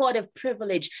umbilical cord of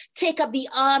privilege, take up the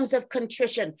arms of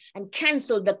contrition, and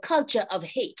cancel the culture of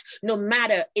hate, no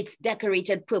matter its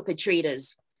decorated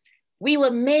perpetrators? We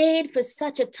were made for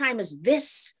such a time as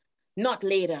this, not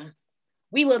later.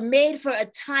 We were made for a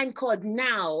time called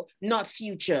now, not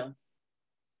future.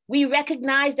 We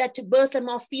recognize that to birth a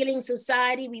more feeling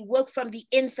society, we work from the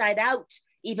inside out,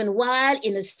 even while,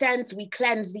 in a sense, we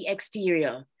cleanse the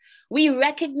exterior. We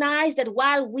recognize that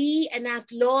while we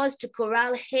enact laws to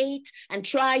corral hate and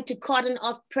try to cordon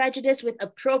off prejudice with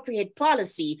appropriate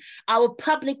policy, our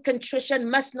public contrition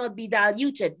must not be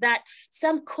diluted, that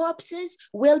some corpses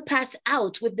will pass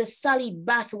out with the sullied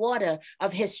bathwater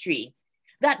of history.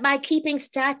 That by keeping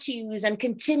statues and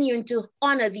continuing to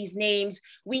honor these names,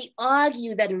 we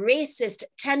argue that racist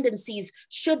tendencies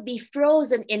should be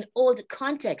frozen in old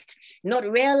context, not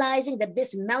realizing that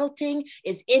this melting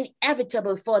is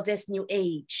inevitable for this new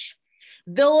age.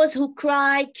 Those who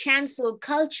cry cancel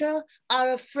culture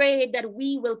are afraid that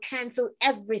we will cancel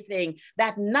everything,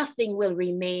 that nothing will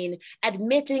remain,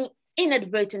 admitting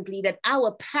inadvertently that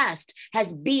our past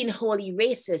has been wholly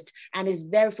racist and is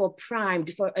therefore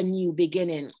primed for a new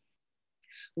beginning.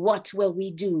 What will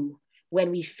we do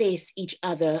when we face each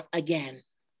other again?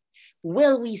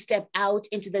 Will we step out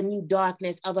into the new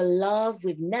darkness of a love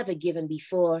we've never given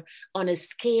before, on a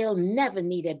scale never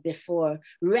needed before,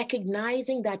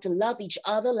 recognizing that to love each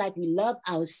other like we love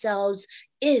ourselves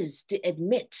is to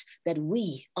admit that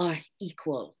we are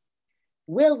equal?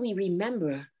 Will we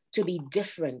remember to be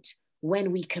different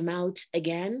when we come out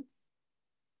again?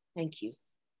 Thank you.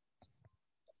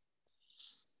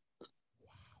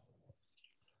 Wow.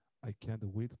 I can't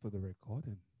wait for the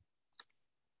recording.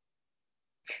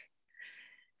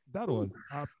 That was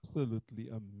absolutely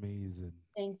amazing.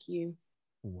 Thank you.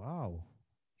 Wow.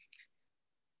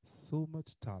 So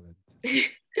much talent. So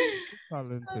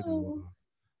talented you are.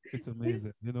 It's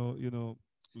amazing.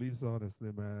 Lisa,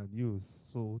 honestly, man, you're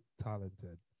so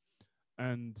talented.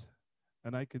 And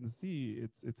I can see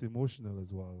it's emotional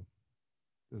as well.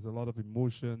 There's a lot of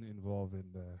emotion involved in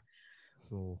there,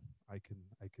 so I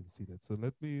can see that. So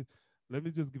let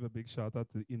me just give a big shout out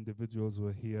to the individuals who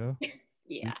are here.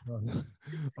 Yeah. Because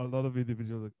a lot of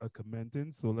individuals are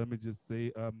commenting. So let me just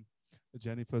say,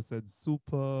 Jennifer said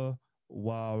super.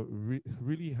 Wow,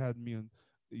 really had me on,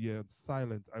 yeah,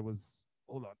 silent. I was,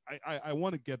 hold on. I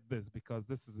want to get this because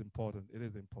this is important. It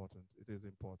is important. It is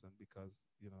important because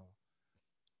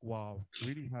wow,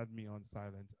 really had me on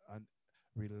silent and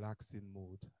relaxing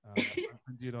mode. And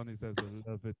Gideon says,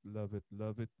 love it, love it,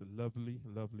 love it, lovely,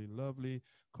 lovely, lovely.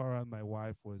 Cora, my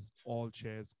wife, was all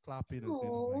chairs clapping and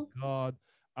saying, oh my God.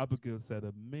 Abigail said,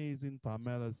 amazing.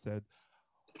 Pamela said,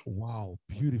 wow,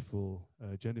 beautiful.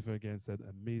 Jennifer again said,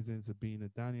 amazing. Sabina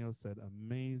Daniel said,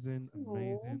 amazing,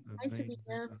 amazing, amazing,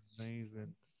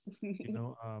 amazing.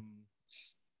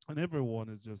 And everyone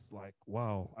is just like,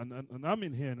 wow. And I'm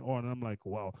in here in awe, and I'm like,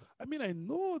 wow. I mean, I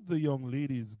know the young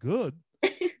lady is good.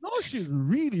 No, she's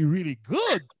really, really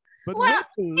good. But well,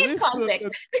 the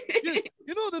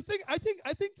thing, I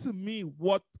think to me,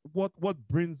 what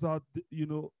brings out,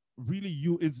 really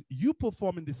you is you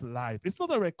performing this live. It's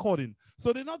not a recording.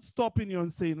 So they're not stopping you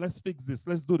and saying, let's fix this,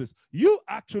 let's do this. You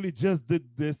actually just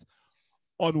did this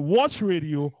on Watch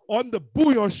Radio, on the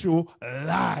Bouyon show,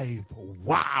 live.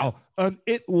 Wow. And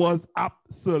it was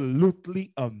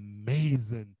absolutely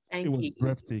amazing. Thank it was you.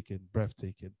 breathtaking.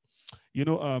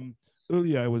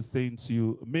 Earlier I was saying to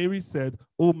you, Mary said,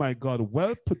 oh my God,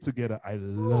 well put together. I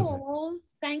love it.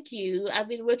 Thank you. I've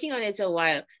been working on it a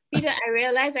while. Peter, I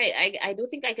realize I don't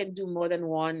think I can do more than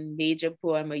one major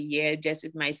poem a year just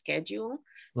with my schedule.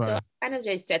 Right. So I kind of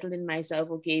just settled in myself,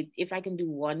 okay, if I can do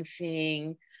one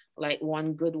thing, like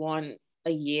one good one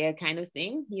a year kind of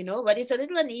thing, but it's a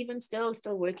little uneven still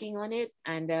working on it.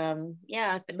 And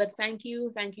yeah, but thank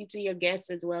you to your guests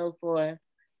as well for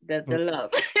the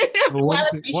love. Well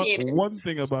appreciated. One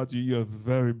thing about you, you're a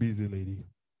very busy lady.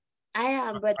 I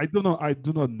am, but I do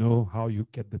not know how you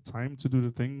get the time to do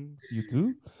the things you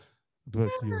do, but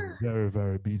you're very,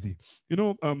 very busy.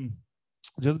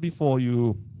 Just before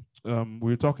you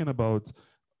we were talking about,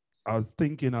 I was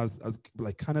thinking, I was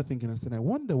like kind of thinking, I said, I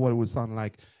wonder what it would sound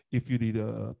like if you did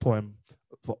a poem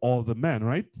for all the men,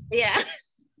 right? Yeah.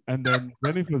 And then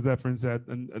Jennifer Zephyrin said,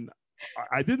 and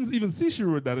I didn't even see she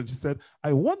wrote that, and she said,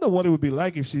 I wonder what it would be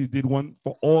like if she did one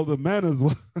for all the men as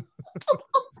well.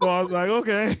 So I was like,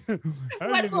 okay, there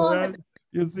What you for go. all That,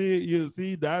 you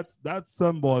see, that's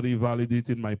somebody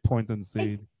validating my point and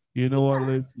saying, you know what,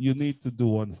 Liz, you need to do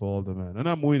one for all the men, and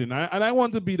I'm waiting. I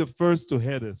want to be the first to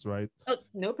hear this, right? Oh,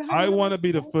 no I problem. want to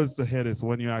be the first to hear this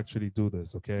when you actually do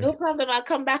this, okay? No problem. I'll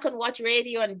come back and watch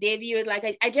radio and debut it.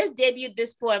 Like I just debuted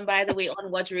this poem, by the way,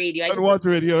 on Watch Radio. I And just watch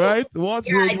radio, right? Watch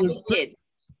yeah, I radio is just did.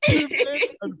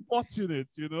 privileged and fortunate,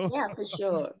 you know. Yeah, for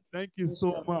sure. Thank you For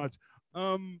so sure.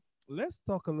 much. Let's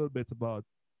talk a little bit about,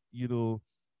 you know,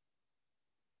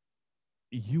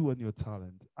 you and your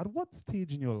talent. At what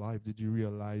stage in your life did you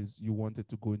realize you wanted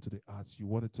to go into the arts? You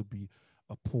wanted to be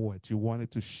a poet. You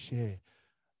wanted to share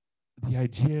the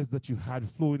ideas that you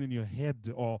had flowing in your head,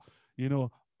 or, you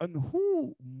know, and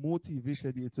who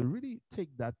motivated you to really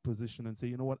take that position and say,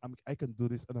 you know what, I can do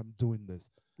this and I'm doing this.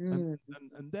 Mm.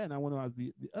 And then I want to ask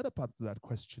the other part of that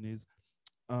question is,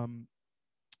 um,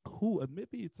 who, and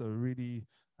maybe it's a really,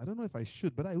 I don't know if I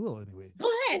should, but I will anyway. Go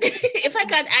ahead. If I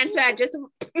can't answer, I just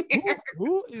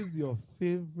Who is your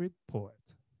favorite poet?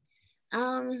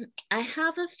 I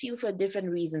have a few for different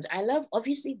reasons. I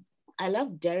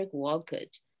love Derek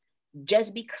Walcott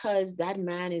just because that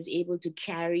man is able to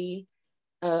carry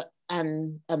a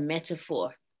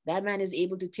metaphor. That man is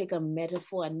able to take a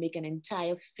metaphor and make an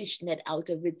entire fishnet out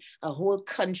of it, a whole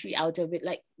country out of it.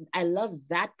 Like I love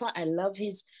that part. I love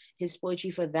his poetry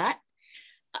for that.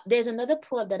 There's another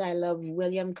poet that I love,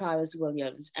 William Carlos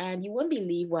Williams, and you won't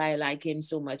believe why I like him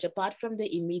so much. Apart from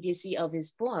the immediacy of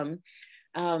his poem,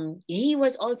 he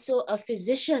was also a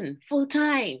physician full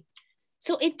time.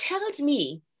 So it tells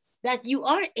me that you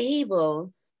are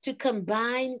able to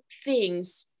combine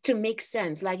things to make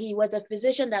sense. Like he was a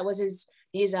physician, that was his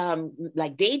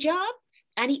like day job,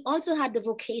 and he also had the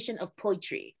vocation of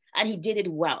poetry, and he did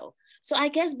it well. So I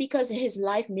guess because his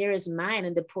life mirrors mine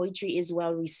and the poetry is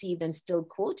well received and still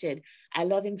quoted, I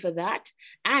love him for that.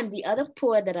 And the other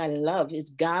poet that I love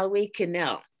is Galway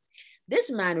Kinnell.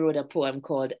 This man wrote a poem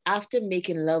called After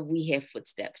Making Love, We Hear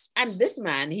Footsteps. And this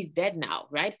man, he's dead now,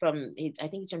 right? I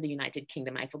think he's from the United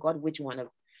Kingdom. I forgot which one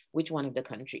of the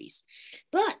countries.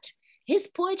 But his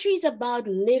poetry is about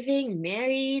living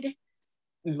married,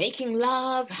 making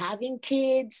love, having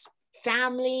kids,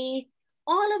 family,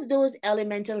 all of those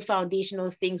elemental foundational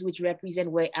things which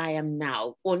represent where I am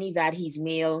now, only that he's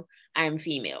male, I am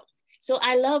female. So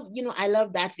I love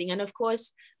that thing. And of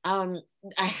course, I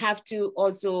have to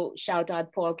also shout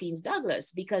out Paul Keens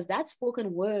Douglas, because that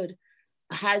spoken word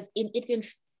has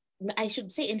I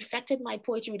should say infected my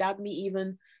poetry without me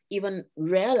even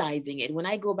realizing it. When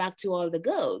I go back to All the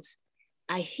Girls,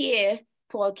 I hear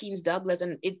Paul Keens Douglas,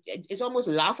 and it's almost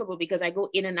laughable because I go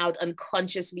in and out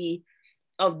unconsciously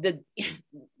of the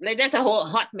like that's a whole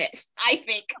hot mess, I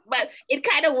think, but it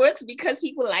kind of works because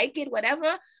people like it,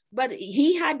 whatever. But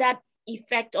he had that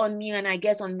effect on me, and I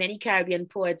guess on many Caribbean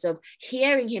poets, of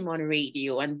hearing him on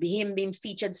radio and him being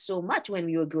featured so much when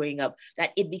we were growing up that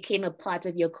it became a part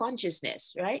of your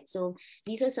consciousness, right? So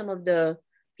these are some of the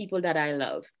people that I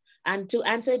love. And to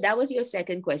answer, that was your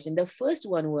second question. The first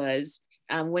one was,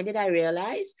 when did I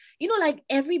realize? Like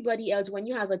everybody else, when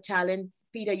you have a talent,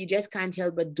 Peter, you just can't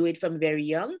help but do it from very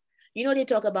young. They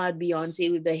talk about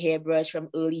Beyonce with the hairbrush from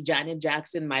early, Janet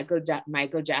Jackson,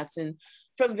 Michael Jackson.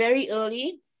 From very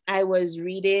early, I was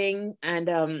reading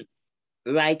and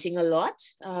writing a lot.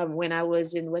 When I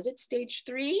was it stage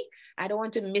 3? I don't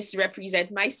want to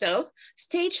misrepresent myself.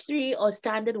 Stage 3 or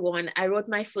standard 1, I wrote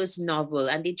my first novel,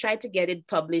 and they tried to get it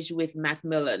published with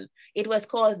Macmillan. It was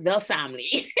called The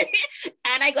Family.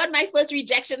 And I got my first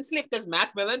rejection slip because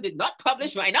Macmillan did not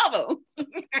publish my novel. I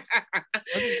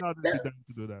think now to be done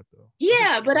to do that though.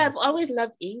 Yeah, but I've always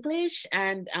loved English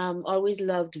and always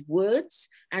loved words.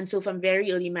 And so from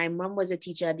very early, my mom was a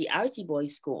teacher at the Artsy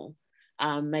Boys School.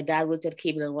 My dad worked at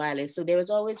Cable and Wireless. So we were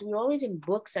always in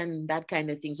books and that kind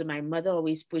of thing. So my mother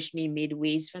always pushed me, made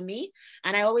ways for me.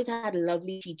 And I always had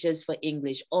lovely teachers for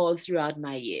English all throughout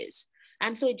my years.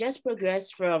 And so it just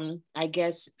progressed from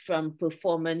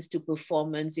performance to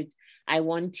performance. I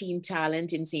won Teen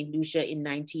Talent in St. Lucia in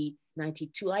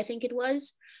 1992, I think it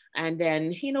was. And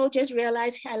then, just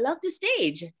realized I love the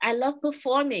stage. I love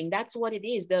performing. That's what it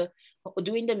is.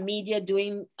 Doing the media,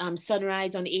 doing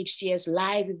Sunrise on HGS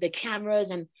live with the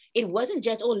cameras. And it wasn't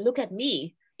just, oh, look at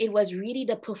me. it was really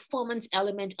the performance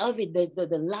element of it,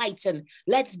 the lights and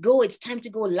let's go, it's time to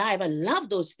go live. I love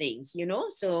those things, you know?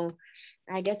 So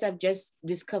I guess I've just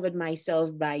discovered myself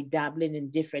by dabbling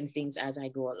in different things as I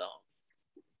go along.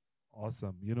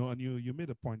 Awesome. You know, and you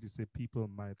made a point, you say people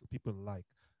like.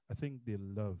 I think they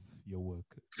love your work.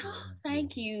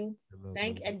 Thank you.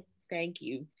 Thank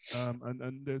you.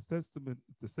 And the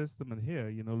testament here,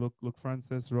 you know, look,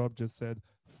 Frances Rob just said,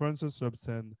 Frances Rob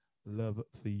said, love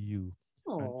for you.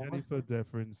 And Jennifer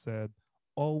Deffrin said,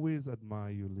 always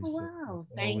admire you, Lisa. Wow.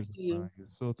 Thank you.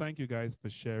 So thank you guys for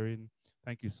sharing.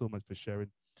 Thank you so much for sharing.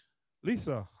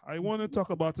 Lisa, I want to talk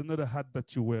about another hat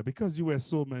that you wear, because you wear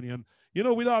so many. And, you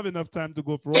know, we don't have enough time to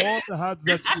go through all the hats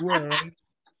that you wear, right?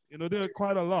 You know, there are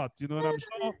quite a lot, you know,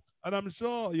 and I'm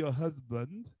sure your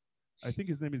husband, I think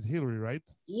his name is Hillary, right?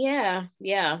 Yeah.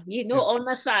 You know, all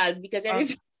my files because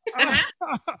everything.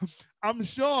 I'm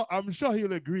sure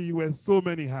he'll agree. You wear so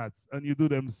many hats and you do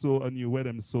them and you wear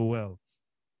them so well.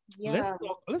 Yeah.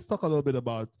 Let's talk a little bit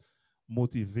about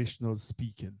motivational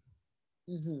speaking.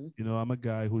 Mm-hmm. You know, I'm a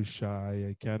guy who's shy.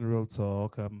 I can't real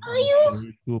talk. I'm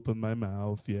afraid to open my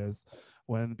mouth. Yes.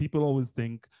 When people always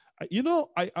think, you know,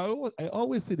 I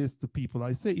always say this to people.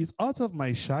 I say, it's out of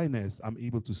my shyness I'm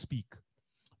able to speak.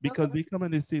 Because they come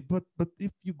and they say, but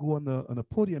if you go on a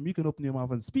podium, you can open your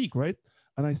mouth and speak, right?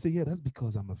 And I say, yeah, that's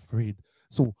because I'm afraid.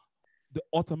 So the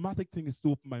automatic thing is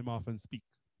to open my mouth and speak.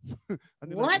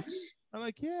 And what? I'm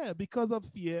like, yeah, because of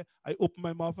fear, I open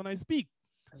my mouth and I speak.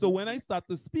 So when I start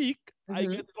to speak, I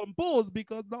get composed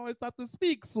because now I start to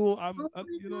speak. So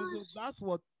you know,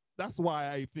 so that's why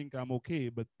I think I'm okay.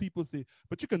 But people say,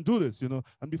 but you can do this, you know.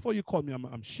 And before you call me,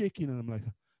 I'm shaking and I'm like,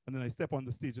 and then I step on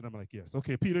the stage and I'm like, yes,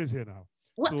 okay, Peter is here now.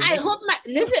 Well, so I hope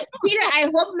Peter, I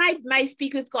hope my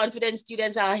Speak with Confidence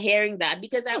students are hearing that,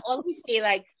 because I always say,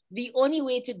 like, the only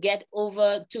way to get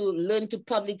over to learn to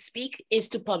public speak is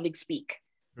to public speak.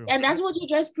 True. And that's what you're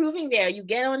just proving there. You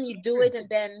get on, you do it, and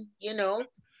then, you know.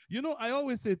 You know, I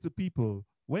always say to people,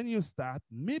 when you start,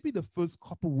 maybe the first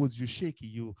couple words you're shaky,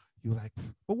 you're like,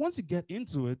 but once you get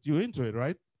into it, you're into it,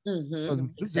 right? Because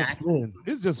it's just flowing.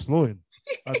 It's just flowing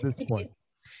at this point.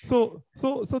 So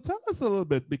tell us a little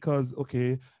bit, because,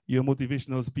 okay, you're a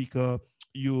motivational speaker.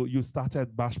 You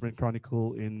started Bashment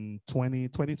Chronicle in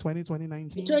 2020,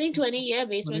 2019? 2020, yeah,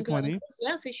 Basement Chronicles,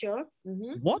 yeah, for sure.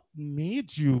 What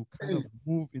made you kind of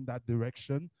move in that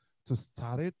direction to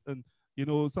start it? And, you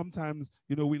know, sometimes,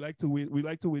 you know, we like to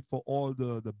wait for all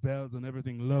the bells and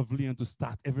everything lovely and to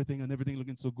start everything and everything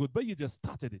looking so good, but you just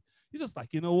started it. You're just like,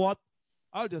 you know what?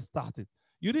 I'll just start it.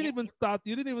 You didn't even start.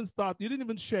 You didn't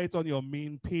even share it on your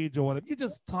main page or whatever. You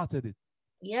just started it.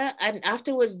 Yeah, and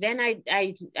afterwards, then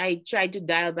I tried to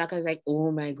dial back. I was like,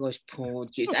 oh my gosh,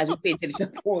 punches, as we say,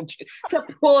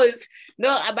 suppose.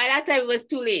 No, by that time it was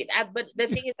too late. But the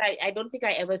thing is, I don't think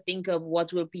I ever think of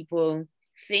what will people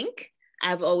think.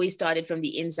 I've always started from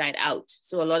the inside out.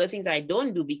 So a lot of things I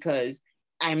don't do because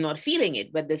I'm not feeling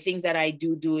it. But the things that I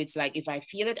do, it's like, if I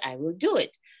feel it, I will do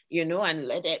it, you know, and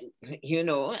let it, you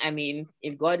know, I mean,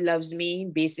 if God loves me,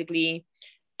 basically,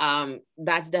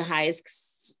 that's the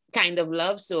highest kind of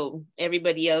love. So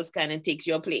everybody else kind of takes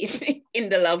your place in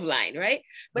the love line, right?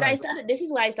 But right. This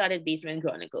is why I started Basement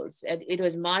Chronicles. It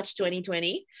was March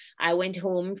 2020. I went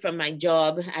home from my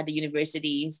job at the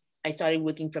university. I started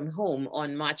working from home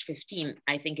on March 15th,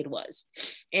 I think it was.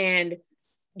 And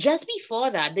just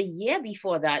before that, the year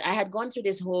before that, I had gone through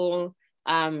this whole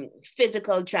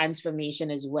physical transformation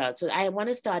as well. So I want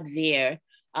to start there.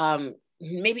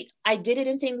 Maybe I did it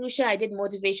in St. Lucia. I did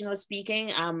motivational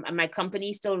speaking. My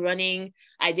company is still running.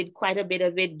 I did quite a bit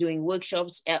of it, doing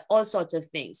workshops, all sorts of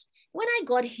things. When I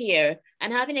got here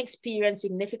and having experienced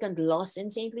significant loss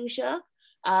in St. Lucia,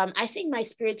 I think my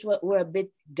spirits were a bit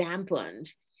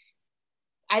dampened.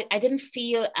 I didn't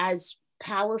feel as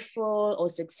powerful or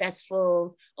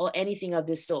successful or anything of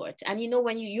the sort. And you know,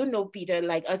 when you know, Peter,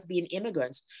 like us being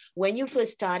immigrants, when you're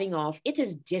first starting off, it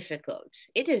is difficult.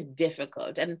 It is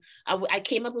difficult. And I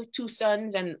came up with 2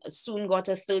 sons and soon got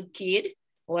a 3rd kid,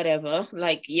 whatever.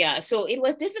 Like, yeah, so it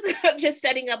was difficult just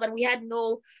setting up, and we had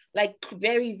no like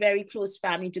very, very close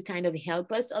family to kind of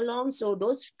help us along. So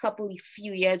those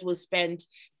few years was spent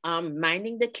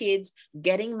minding the kids,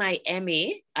 getting my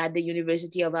MA at the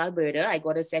University of Alberta. I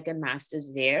got a 2nd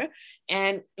master's there,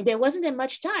 and there wasn't that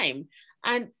much time.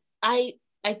 And I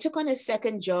took on a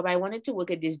 2nd job. I wanted to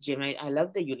work at this gym. I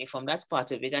love the uniform. That's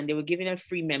part of it. And they were giving a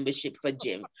free membership for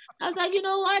gym. I was like, you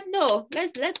know what? No,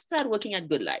 let's start working at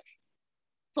Good Life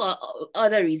for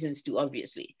other reasons too,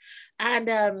 obviously. And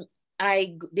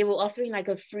they were offering like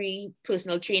a free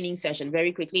personal training session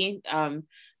very quickly.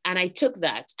 And I took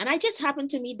that, and I just happened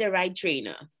to meet the right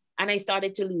trainer, and I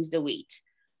started to lose the weight.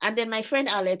 And then my friend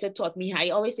Arletta taught me, I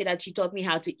always say that she taught me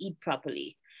how to eat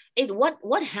properly.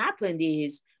 What happened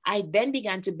is I then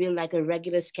began to build like a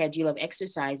regular schedule of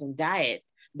exercise and diet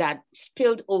that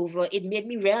spilled over. It made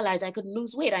me realize I could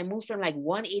lose weight. I moved from like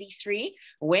 183.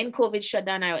 When COVID shut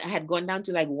down, I had gone down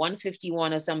to like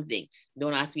 151 or something.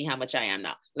 Don't ask me how much I am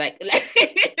now. Like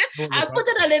I put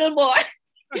it a little more.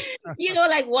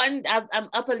 Like I'm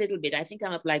up a little bit. I think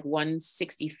I'm up like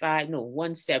 165, no,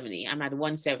 170. I'm at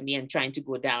 170 and trying to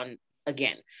go down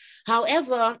again.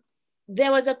 However,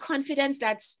 there was a confidence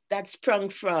that sprung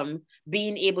from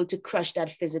being able to crush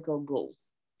that physical goal.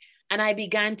 And I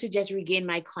began to just regain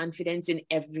my confidence in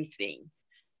everything.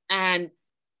 And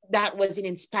that was in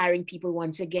inspiring people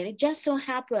once again. It just so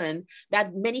happened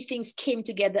that many things came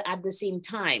together at the same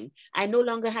time. I no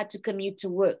longer had to commute to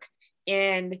work.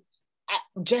 And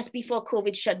just before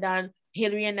COVID shut down,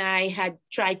 Hillary and I had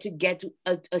tried to get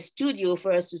a studio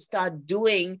for us to start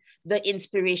doing the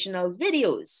inspirational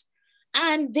videos.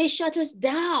 And they shut us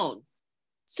down.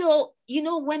 So,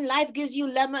 when life gives you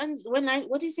lemons,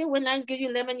 what do you say? When life gives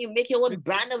you lemon, you make your own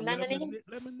brand of lemonade.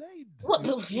 Lemonade.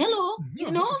 Well, hello,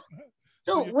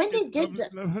 So when they did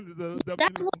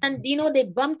that one, they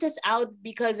bumped us out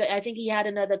because I think he had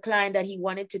another client that he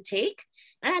wanted to take.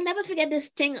 And I never forget the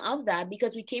sting of that,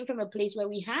 because we came from a place where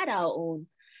we had our own.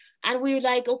 And we were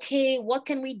like, okay, what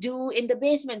can we do in the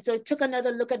basement? So it took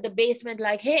another look at the basement,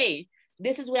 like, hey,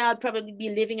 this is where I'll probably be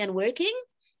living and working.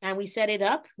 And we set it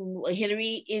up.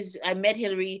 I met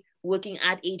Hillary working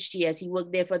at HTS. He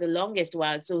worked there for the longest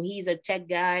while. So he's a tech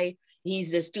guy.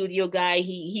 He's a studio guy.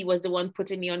 He was the one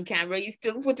putting me on camera. He's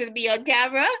still putting me on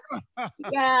camera.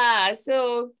 Yeah.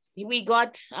 So we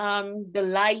got the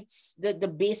lights, the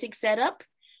basic setup.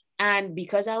 And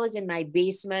because I was in my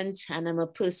basement and I'm a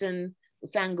person,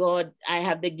 thank God, I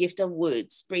have the gift of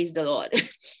words. Praise the Lord.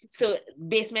 So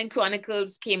Basement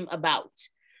Chronicles came about.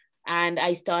 And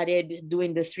I started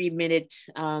doing the 3-minute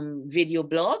video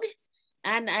blog.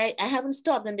 And I haven't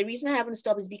stopped. And the reason I haven't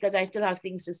stopped is because I still have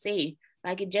things to say.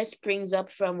 Like, it just springs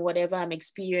up from whatever I'm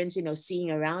experiencing or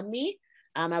seeing around me.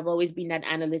 I've always been that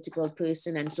analytical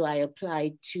person. And so I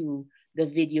applied to the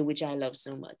video, which I love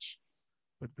so much.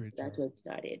 So that's where it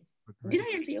started. Did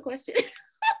I answer your question?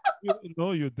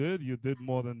 No, you did. You did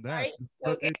more than that. Right?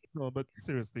 Okay. But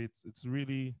seriously, it's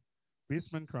really,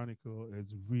 Basement Chronicle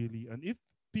is really, and if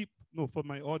people, no, for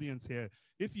my audience here,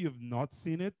 if you've not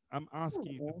seen it, I'm asking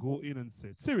you to go in and see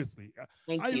it. Seriously,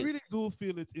 I really do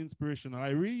feel it's inspirational. I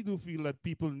really do feel that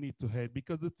people need to hear it,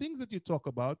 because the things that you talk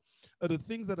about are the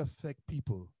things that affect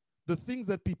people, the things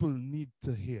that people need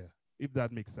to hear, if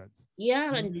that makes sense.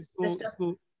 Yeah, and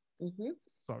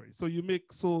sorry.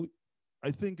 So I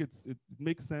think it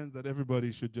makes sense that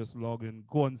everybody should just log in,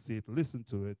 go and see it, listen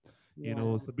to it.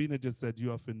 Yeah. Sabina just said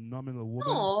you're a phenomenal woman.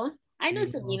 Oh, I know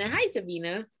Sabina. Hi,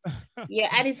 Sabina. Yeah,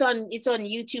 and it's on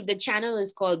YouTube. The channel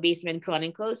is called Basement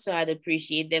Chronicles, so I'd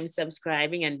appreciate them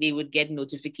subscribing, and they would get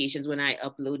notifications when I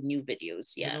upload new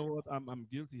videos. Yeah. You know what? I'm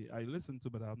guilty. I listen to,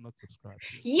 but I'm not subscribed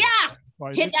to. Yeah. So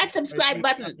hit that subscribe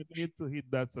button. I need to hit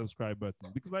that subscribe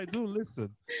button, because I do listen.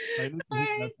 I need to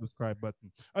hit that subscribe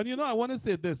button. And I want to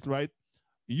say this, right?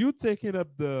 You taking up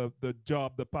the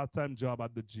part-time job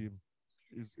at the gym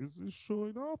is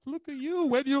showing off. Look at you.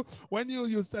 When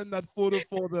you send that photo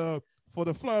for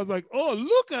the flyers, like, oh,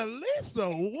 look at Lisa.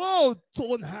 Whoa,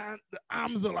 toned hand, the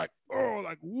arms are like, oh,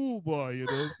 like, woo, boy,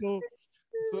 So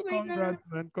congrats,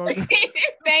 man. Congrats.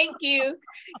 Thank you.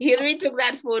 Hillary took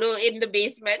that photo in the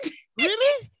basement.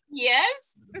 Really?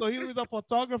 Yes. So Hillary's a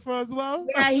photographer as well?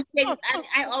 Yeah, he takes, and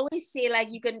I always say, like,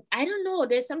 you can, I don't know,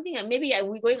 there's something, maybe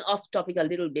we're going off topic a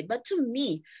little bit, but to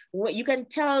me, you can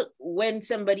tell when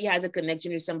somebody has a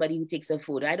connection with somebody who takes a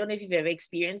photo. I don't know if you've ever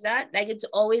experienced that. Like, it's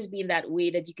always been that way,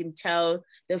 that you can tell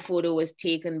the photo was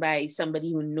taken by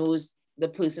somebody who knows the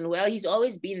person well. He's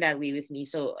always been that way with me.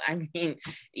 So, I mean,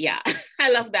 yeah, I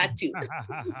love that too.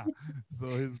 So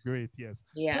he's great, yes.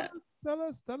 Yeah. Tell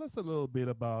us a little bit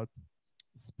about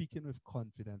Speaking with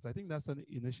Confidence. I think that's an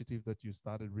initiative that you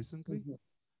started recently. Mm-hmm.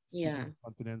 Speaking with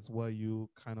Confidence, where you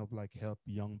kind of like help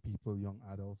young people, young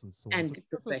adults, and so on. And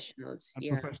professionals.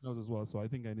 And professionals as well. So I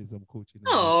think I need some coaching.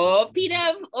 Oh, Peter.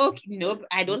 Okay, nope.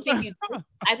 I don't think you do.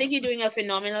 I think you're doing a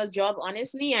phenomenal job,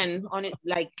 honestly, and on it,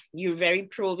 like, you're very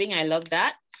probing. I love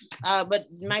that. But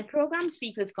my program,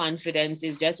 Speak with Confidence,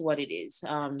 is just what it is.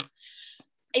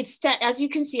 It's as you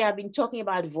can see, I've been talking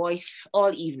about voice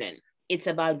all evening. It's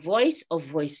about voice or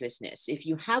voicelessness. If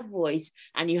you have voice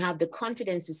and you have the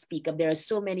confidence to speak up, there are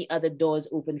so many other doors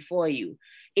open for you.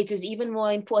 It is even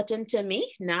more important to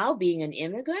me now, being an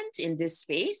immigrant in this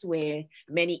space where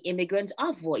many immigrants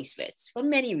are voiceless for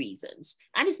many reasons.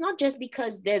 And it's not just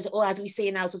because there's, oh, as we say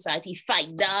in our society,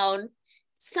 fight down.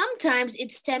 Sometimes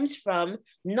it stems from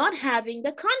not having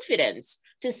the confidence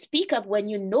to speak up when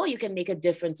you know you can make a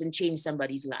difference and change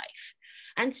somebody's life.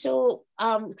 And so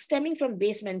stemming from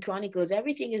Basement Chronicles,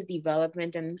 everything is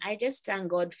development. And I just thank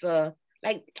God for,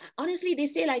 like, honestly, they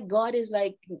say like God is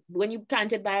like when you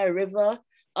planted by a river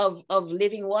of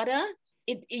living water,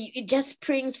 it just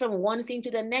springs from one thing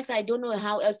to the next. I don't know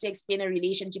how else to explain a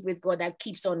relationship with God that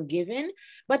keeps on giving.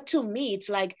 But to me, it's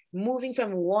like moving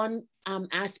from one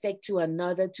aspect to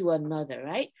another,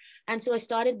 right? And so I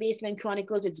started Basement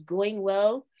Chronicles. It's going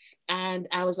well. And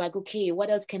I was like, okay, what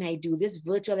else can I do? This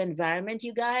virtual environment,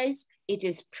 you guys, it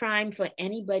is prime for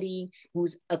anybody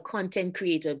who's a content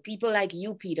creator. People like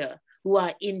you, Peter, who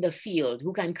are in the field,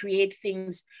 who can create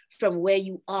things from where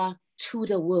you are to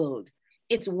the world.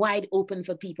 It's wide open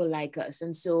for people like us.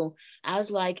 And so I was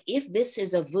like, if this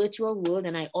is a virtual world,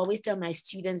 and I always tell my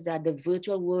students that the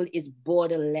virtual world is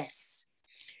borderless.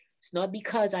 It's not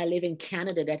because I live in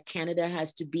Canada that Canada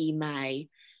has to be my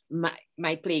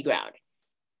playground.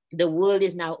 The world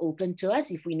is now open to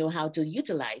us if we know how to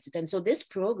utilize it. And so this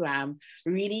program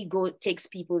really takes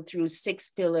people through 6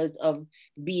 pillars of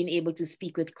being able to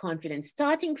speak with confidence,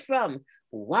 starting from,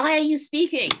 why are you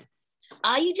speaking?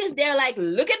 Are you just there like,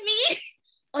 look at me?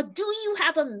 Or do you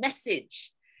have a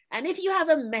message? And if you have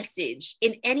a message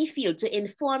in any field to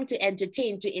inform, to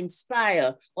entertain, to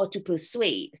inspire, or to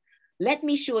persuade, let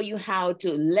me show you how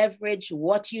to leverage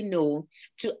what you know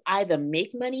to either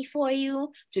make money for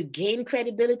you, to gain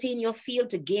credibility in your field,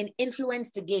 to gain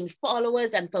influence, to gain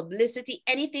followers and publicity,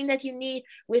 anything that you need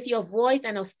with your voice,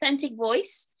 an authentic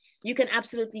voice, you can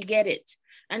absolutely get it.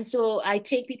 And so I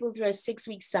take people through a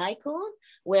 6-week cycle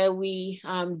where we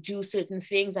do certain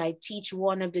things. I teach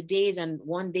one of the days, and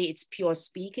one day it's pure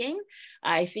speaking.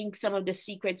 I think some of the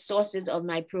secret sources of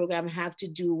my program have to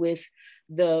do with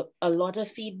a lot of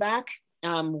feedback,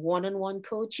 one-on-one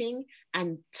coaching,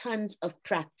 and tons of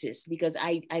practice, because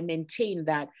I maintain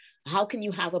that how can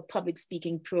you have a public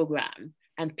speaking program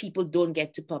and people don't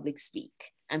get to public speak?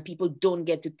 And people don't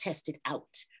get to test it out.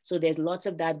 So there's lots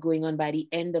of that going on. By the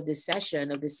end of the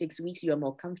session of the 6 weeks, you are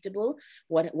more comfortable.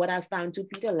 What I found too,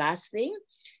 Peter, last thing,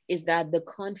 is that the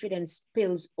confidence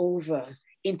spills over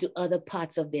into other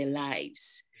parts of their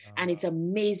lives. And it's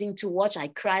amazing to watch. I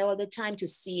cry all the time to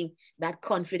see that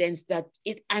confidence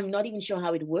I'm not even sure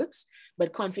how it works,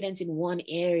 but confidence in one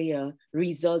area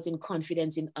results in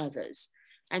confidence in others.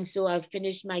 And so I've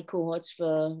finished my cohorts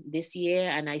for this year,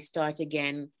 and I start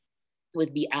again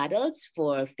with the adults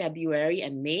for February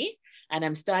and May. And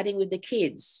I'm starting with the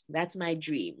kids. That's my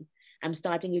dream. I'm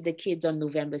starting with the kids on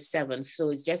November 7th. So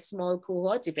it's just small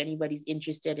cohorts. If anybody's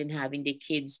interested in having the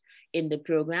kids in the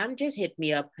program, just hit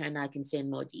me up and I can send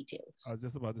more details. I was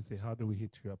just about to say, how do we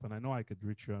hit you up? And I know I could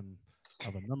reach you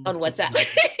have a number. On WhatsApp.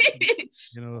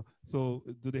 So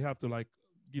do they have to like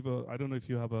give I don't know if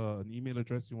you have an email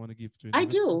address you want to give to? I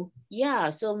do. Yeah.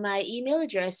 So my email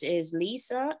address is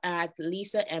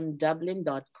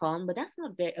lisa@lisamdublin.com, but that's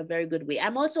not a very good way.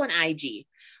 I'm also on IG,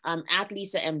 at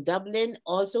Lisa M. Dublin.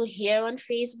 Also here on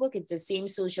Facebook, it's the same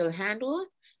social handle,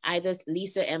 either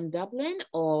Lisa M. Dublin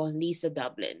or Lisa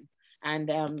Dublin. And,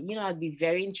 I'd be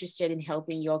very interested in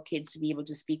helping your kids to be able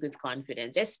to speak with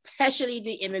confidence, especially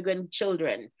the immigrant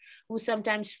children who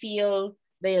sometimes feel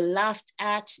they're laughed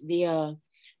at, they are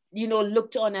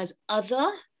looked on as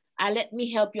other. Let me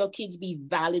help your kids be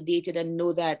validated and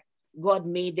know that God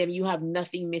made them. You have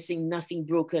nothing missing, nothing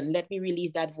broken. Let me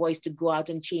release that voice to go out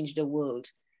and change the world.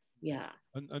 Yeah.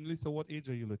 And Lisa, what age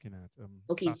are you looking at?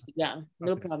 Okay, yeah,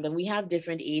 no problem. We have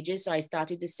different ages. So I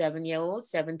started the 7-year-olds,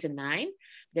 7 to 9.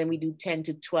 Then we do 10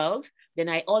 to 12. Then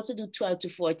I also do 12 to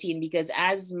 14, because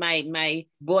as my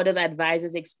board of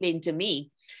advisors explained to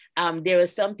me, there are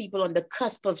some people on the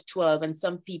cusp of 12 and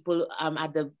some people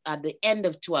at the end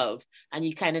of 12, and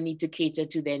you kind of need to cater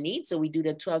to their needs. So we do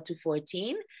the 12 to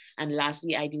 14. And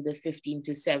lastly, I do the 15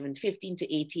 to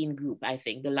 18 group, I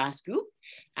think, the last group.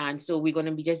 And so we're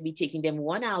going to just be taking them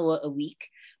 1 hour a week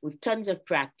with tons of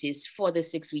practice for the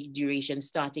 6-week duration,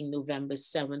 starting November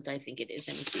 7th, I think it is.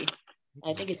 Let me see.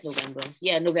 I think it's November.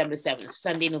 Yeah, November 7th,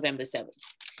 Sunday, November 7th.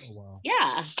 Oh, wow.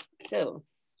 Yeah, so.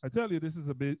 I tell you, this is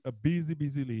a busy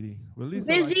lady. Well, Lisa,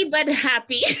 busy but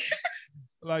happy.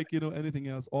 like, anything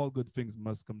else, all good things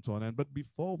must come to an end. But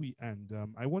before we end,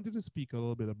 I wanted to speak a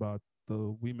little bit about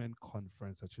the women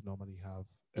conference that you normally have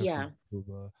every Yeah,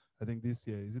 October. I think this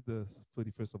year, is it the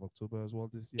 31st of October as well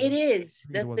this it year? is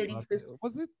I think it the was last year. 31st.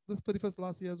 Was it the 31st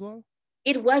last year as well?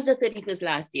 It was the 31st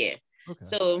last year. Okay.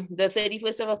 So the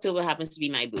 31st of October happens to be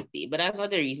my birthday, but that's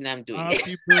not the reason I'm doing it.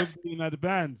 Happy birthday in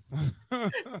advance.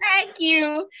 Thank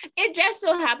you. It just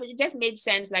so happened, it just made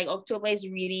sense. Like October is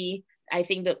really, I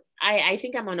think that I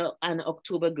think I'm an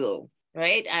October girl,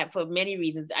 right? For many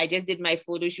reasons. I just did my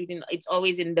photo shooting. It's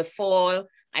always in the fall.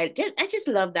 I just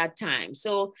love that time.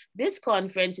 So this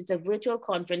conference, it's a virtual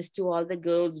conference to all the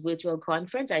girls virtual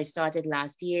conference. I started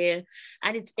last year,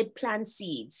 and it plants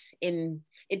seeds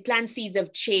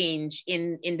of change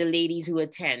in the ladies who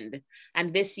attend.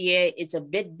 And this year it's a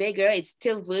bit bigger. It's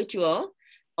still virtual.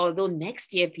 Although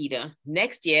next year, Peter,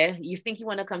 you think you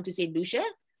want to come to St. Lucia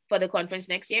for the conference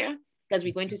next year? Because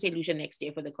we're going to St. Lucia next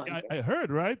year for the conference. I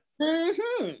heard, right?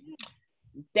 Mm-hmm.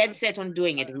 Dead set on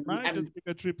doing it. I might just take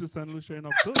a trip to St. Lucia in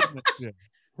October next year.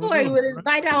 Don't worry, we'll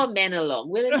invite our men along.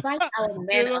 We'll invite our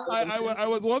men along. I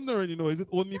was wondering, is it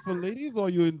only for ladies, or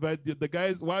you invite the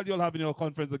guys while you're having your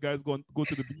conference? The guys go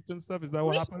to the beach and stuff. Is that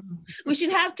what happens? We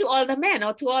should have to all the men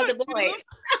or to all the boys.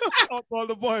 All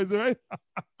the boys, right?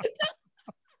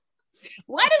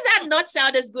 Why does that not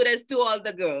sound as good as to all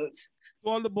the girls? To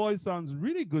all the boys sounds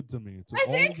really good to me. To Does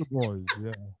all it? the boys,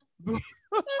 yeah.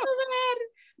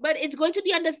 But it's going to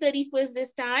be on the 31st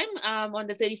this time, on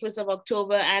the 31st of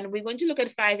October, and we're going to look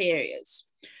at 5 areas.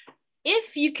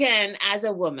 If you can, as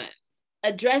a woman,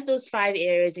 address those 5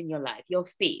 areas in your life: your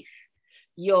faith,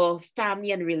 your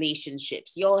family and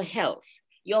relationships, your health,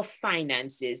 your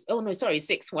finances. Oh, no, sorry,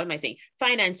 6. What am I saying?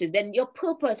 Finances, then your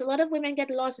purpose. A lot of women get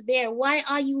lost there. Why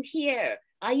are you here?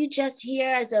 Are you just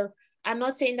here as I'm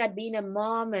not saying that being a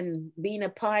mom and being a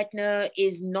partner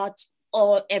is not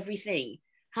all everything.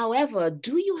 However,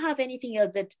 do you have anything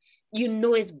else that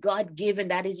is God-given,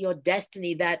 that is your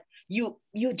destiny, that you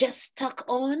just stuck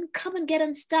on? Come and get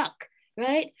unstuck,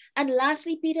 right? And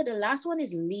lastly, Peter, the last one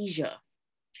is leisure.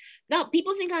 Now,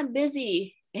 people think I'm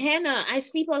busy. Hannah, I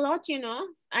sleep a lot,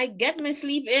 I get my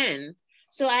sleep in.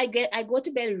 So I go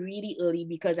to bed really early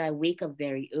because I wake up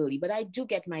very early, but I do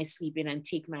get my sleep in and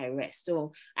take my rest.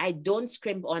 So I don't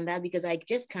scrimp on that because I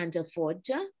just can't afford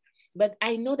to. But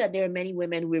I know that there are many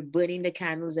women who are burning the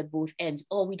candles at both ends.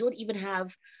 Or we don't even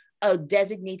have a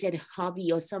designated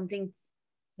hobby or something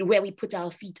where we put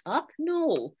our feet up.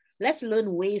 No, let's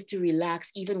learn ways to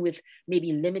relax, even with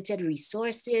maybe limited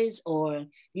resources or,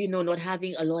 not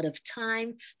having a lot of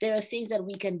time. There are things that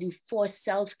we can do for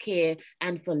self-care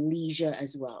and for leisure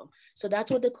as well. So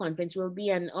that's what the conference will be.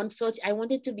 And unfortunately, I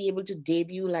wanted to be able to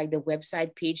debut like the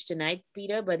website page tonight,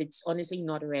 Peter, but it's honestly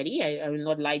not ready. I will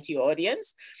not lie to your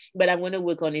audience, but I'm going to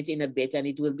work on it in a bit, and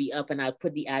it will be up, and I'll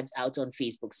put the ads out on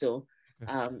Facebook. So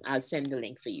I'll send the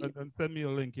link for you. And send me a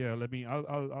link. Yeah,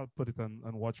 I'll put it on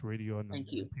Watch Radio and on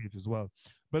the page as well.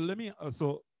 But let me.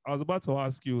 So I was about to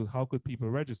ask you how could people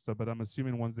register, but I'm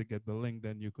assuming once they get the link,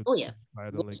 then you could. Oh yeah. Buy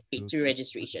the link to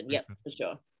registration. Yep, for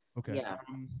sure. Okay. Yeah.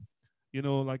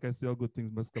 Like I say, all good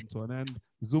things must come to an end.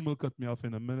 Zoom will cut me off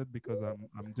in a minute because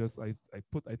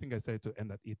I think I said to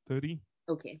end at 8:30.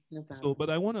 Okay, no problem. So, but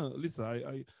I wanna, Lisa,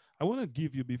 I wanna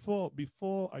give you before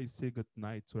I say good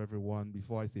night to everyone,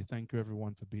 before I say thank you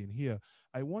everyone for being here,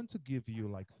 I want to give you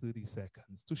like 30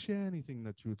 seconds to share anything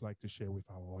that you would like to share with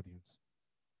our audience.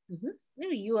 No,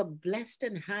 you are blessed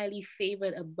and highly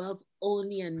favored, above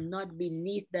only and not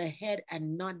beneath, the head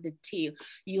and not the tail.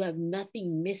 You have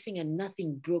nothing missing and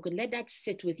nothing broken. Let that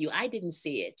sit with you. I didn't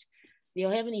say it.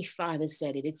 Your Heavenly Father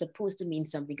said it. It's supposed to mean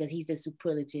something because He's the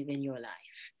superlative in your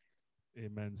life.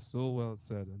 Amen. So well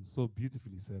said and so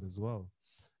beautifully said as well.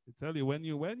 I tell you, when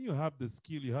you have the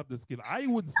skill, you have the skill. I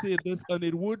would say this and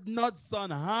it would not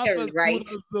sound half as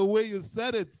good as the way you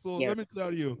said it. So let me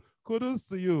tell you, kudos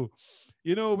to you.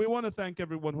 We want to thank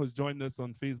everyone who's joined us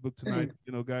on Facebook tonight.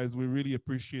 Guys, we really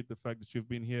appreciate the fact that you've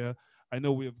been here. I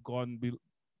know we have gone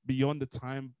beyond the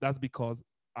time. That's because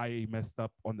I messed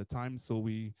up on the time. So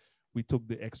we took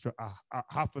the extra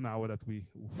half an hour that we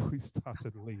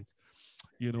started late.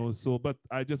 But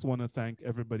I just want to thank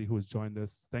everybody who has joined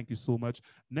us. Thank you so much.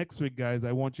 Next week, guys,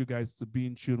 I want you guys to be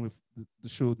in tune with the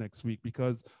show next week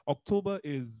because October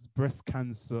is Breast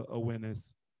Cancer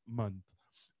Awareness Month.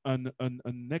 And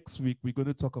next week, we're going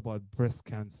to talk about breast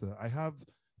cancer. I have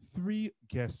 3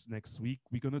 guests next week.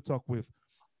 We're going to talk with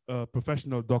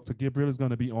professional Dr. Gabriel is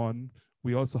going to be on.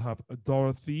 We also have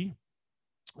Dorothy,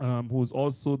 who's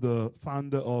also the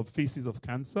founder of Faces of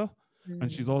Cancer,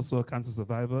 and she's also a cancer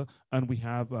survivor. And we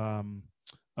have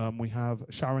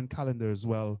Sharon Callender as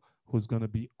well, who's going to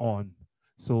be on.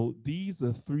 So these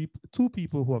are two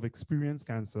people who have experienced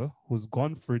cancer, who's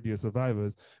gone through it, their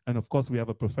survivors. And of course, we have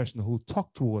a professional who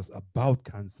talked to us about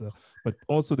cancer, but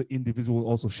also the individual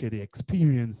also share their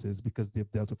experiences because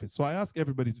they've dealt with it. So I ask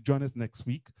everybody to join us next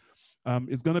week.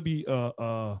 It's going to be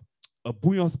a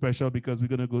Bouyon special because we're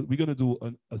gonna do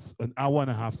an hour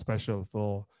and a half special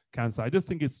for cancer. I just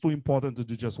think it's too important to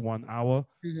do just 1 hour,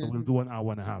 so we'll do an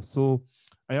hour and a half. So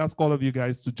I ask all of you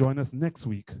guys to join us next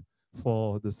week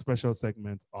for the special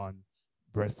segment on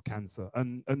breast cancer.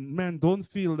 And men, don't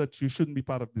feel that you shouldn't be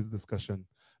part of this discussion,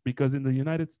 because in the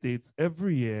United States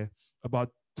every year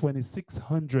about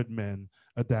 2,600 men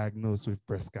are diagnosed with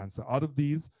breast cancer. Out of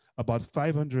these, about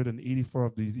 584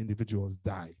 of these individuals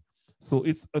die. So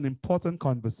it's an important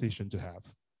conversation to have.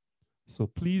 So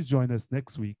please join us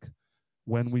next week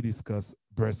when we discuss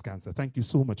breast cancer. Thank you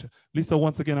so much. Lisa,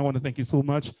 once again, I want to thank you so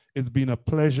much. It's been a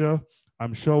pleasure.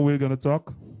 I'm sure we're going to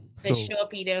talk. For sure,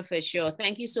 Peter, for sure.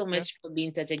 Thank you so much for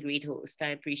being such a great host. I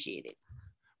appreciate it.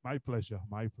 My pleasure.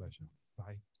 My pleasure.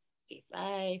 Bye. Okay,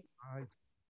 bye. Bye.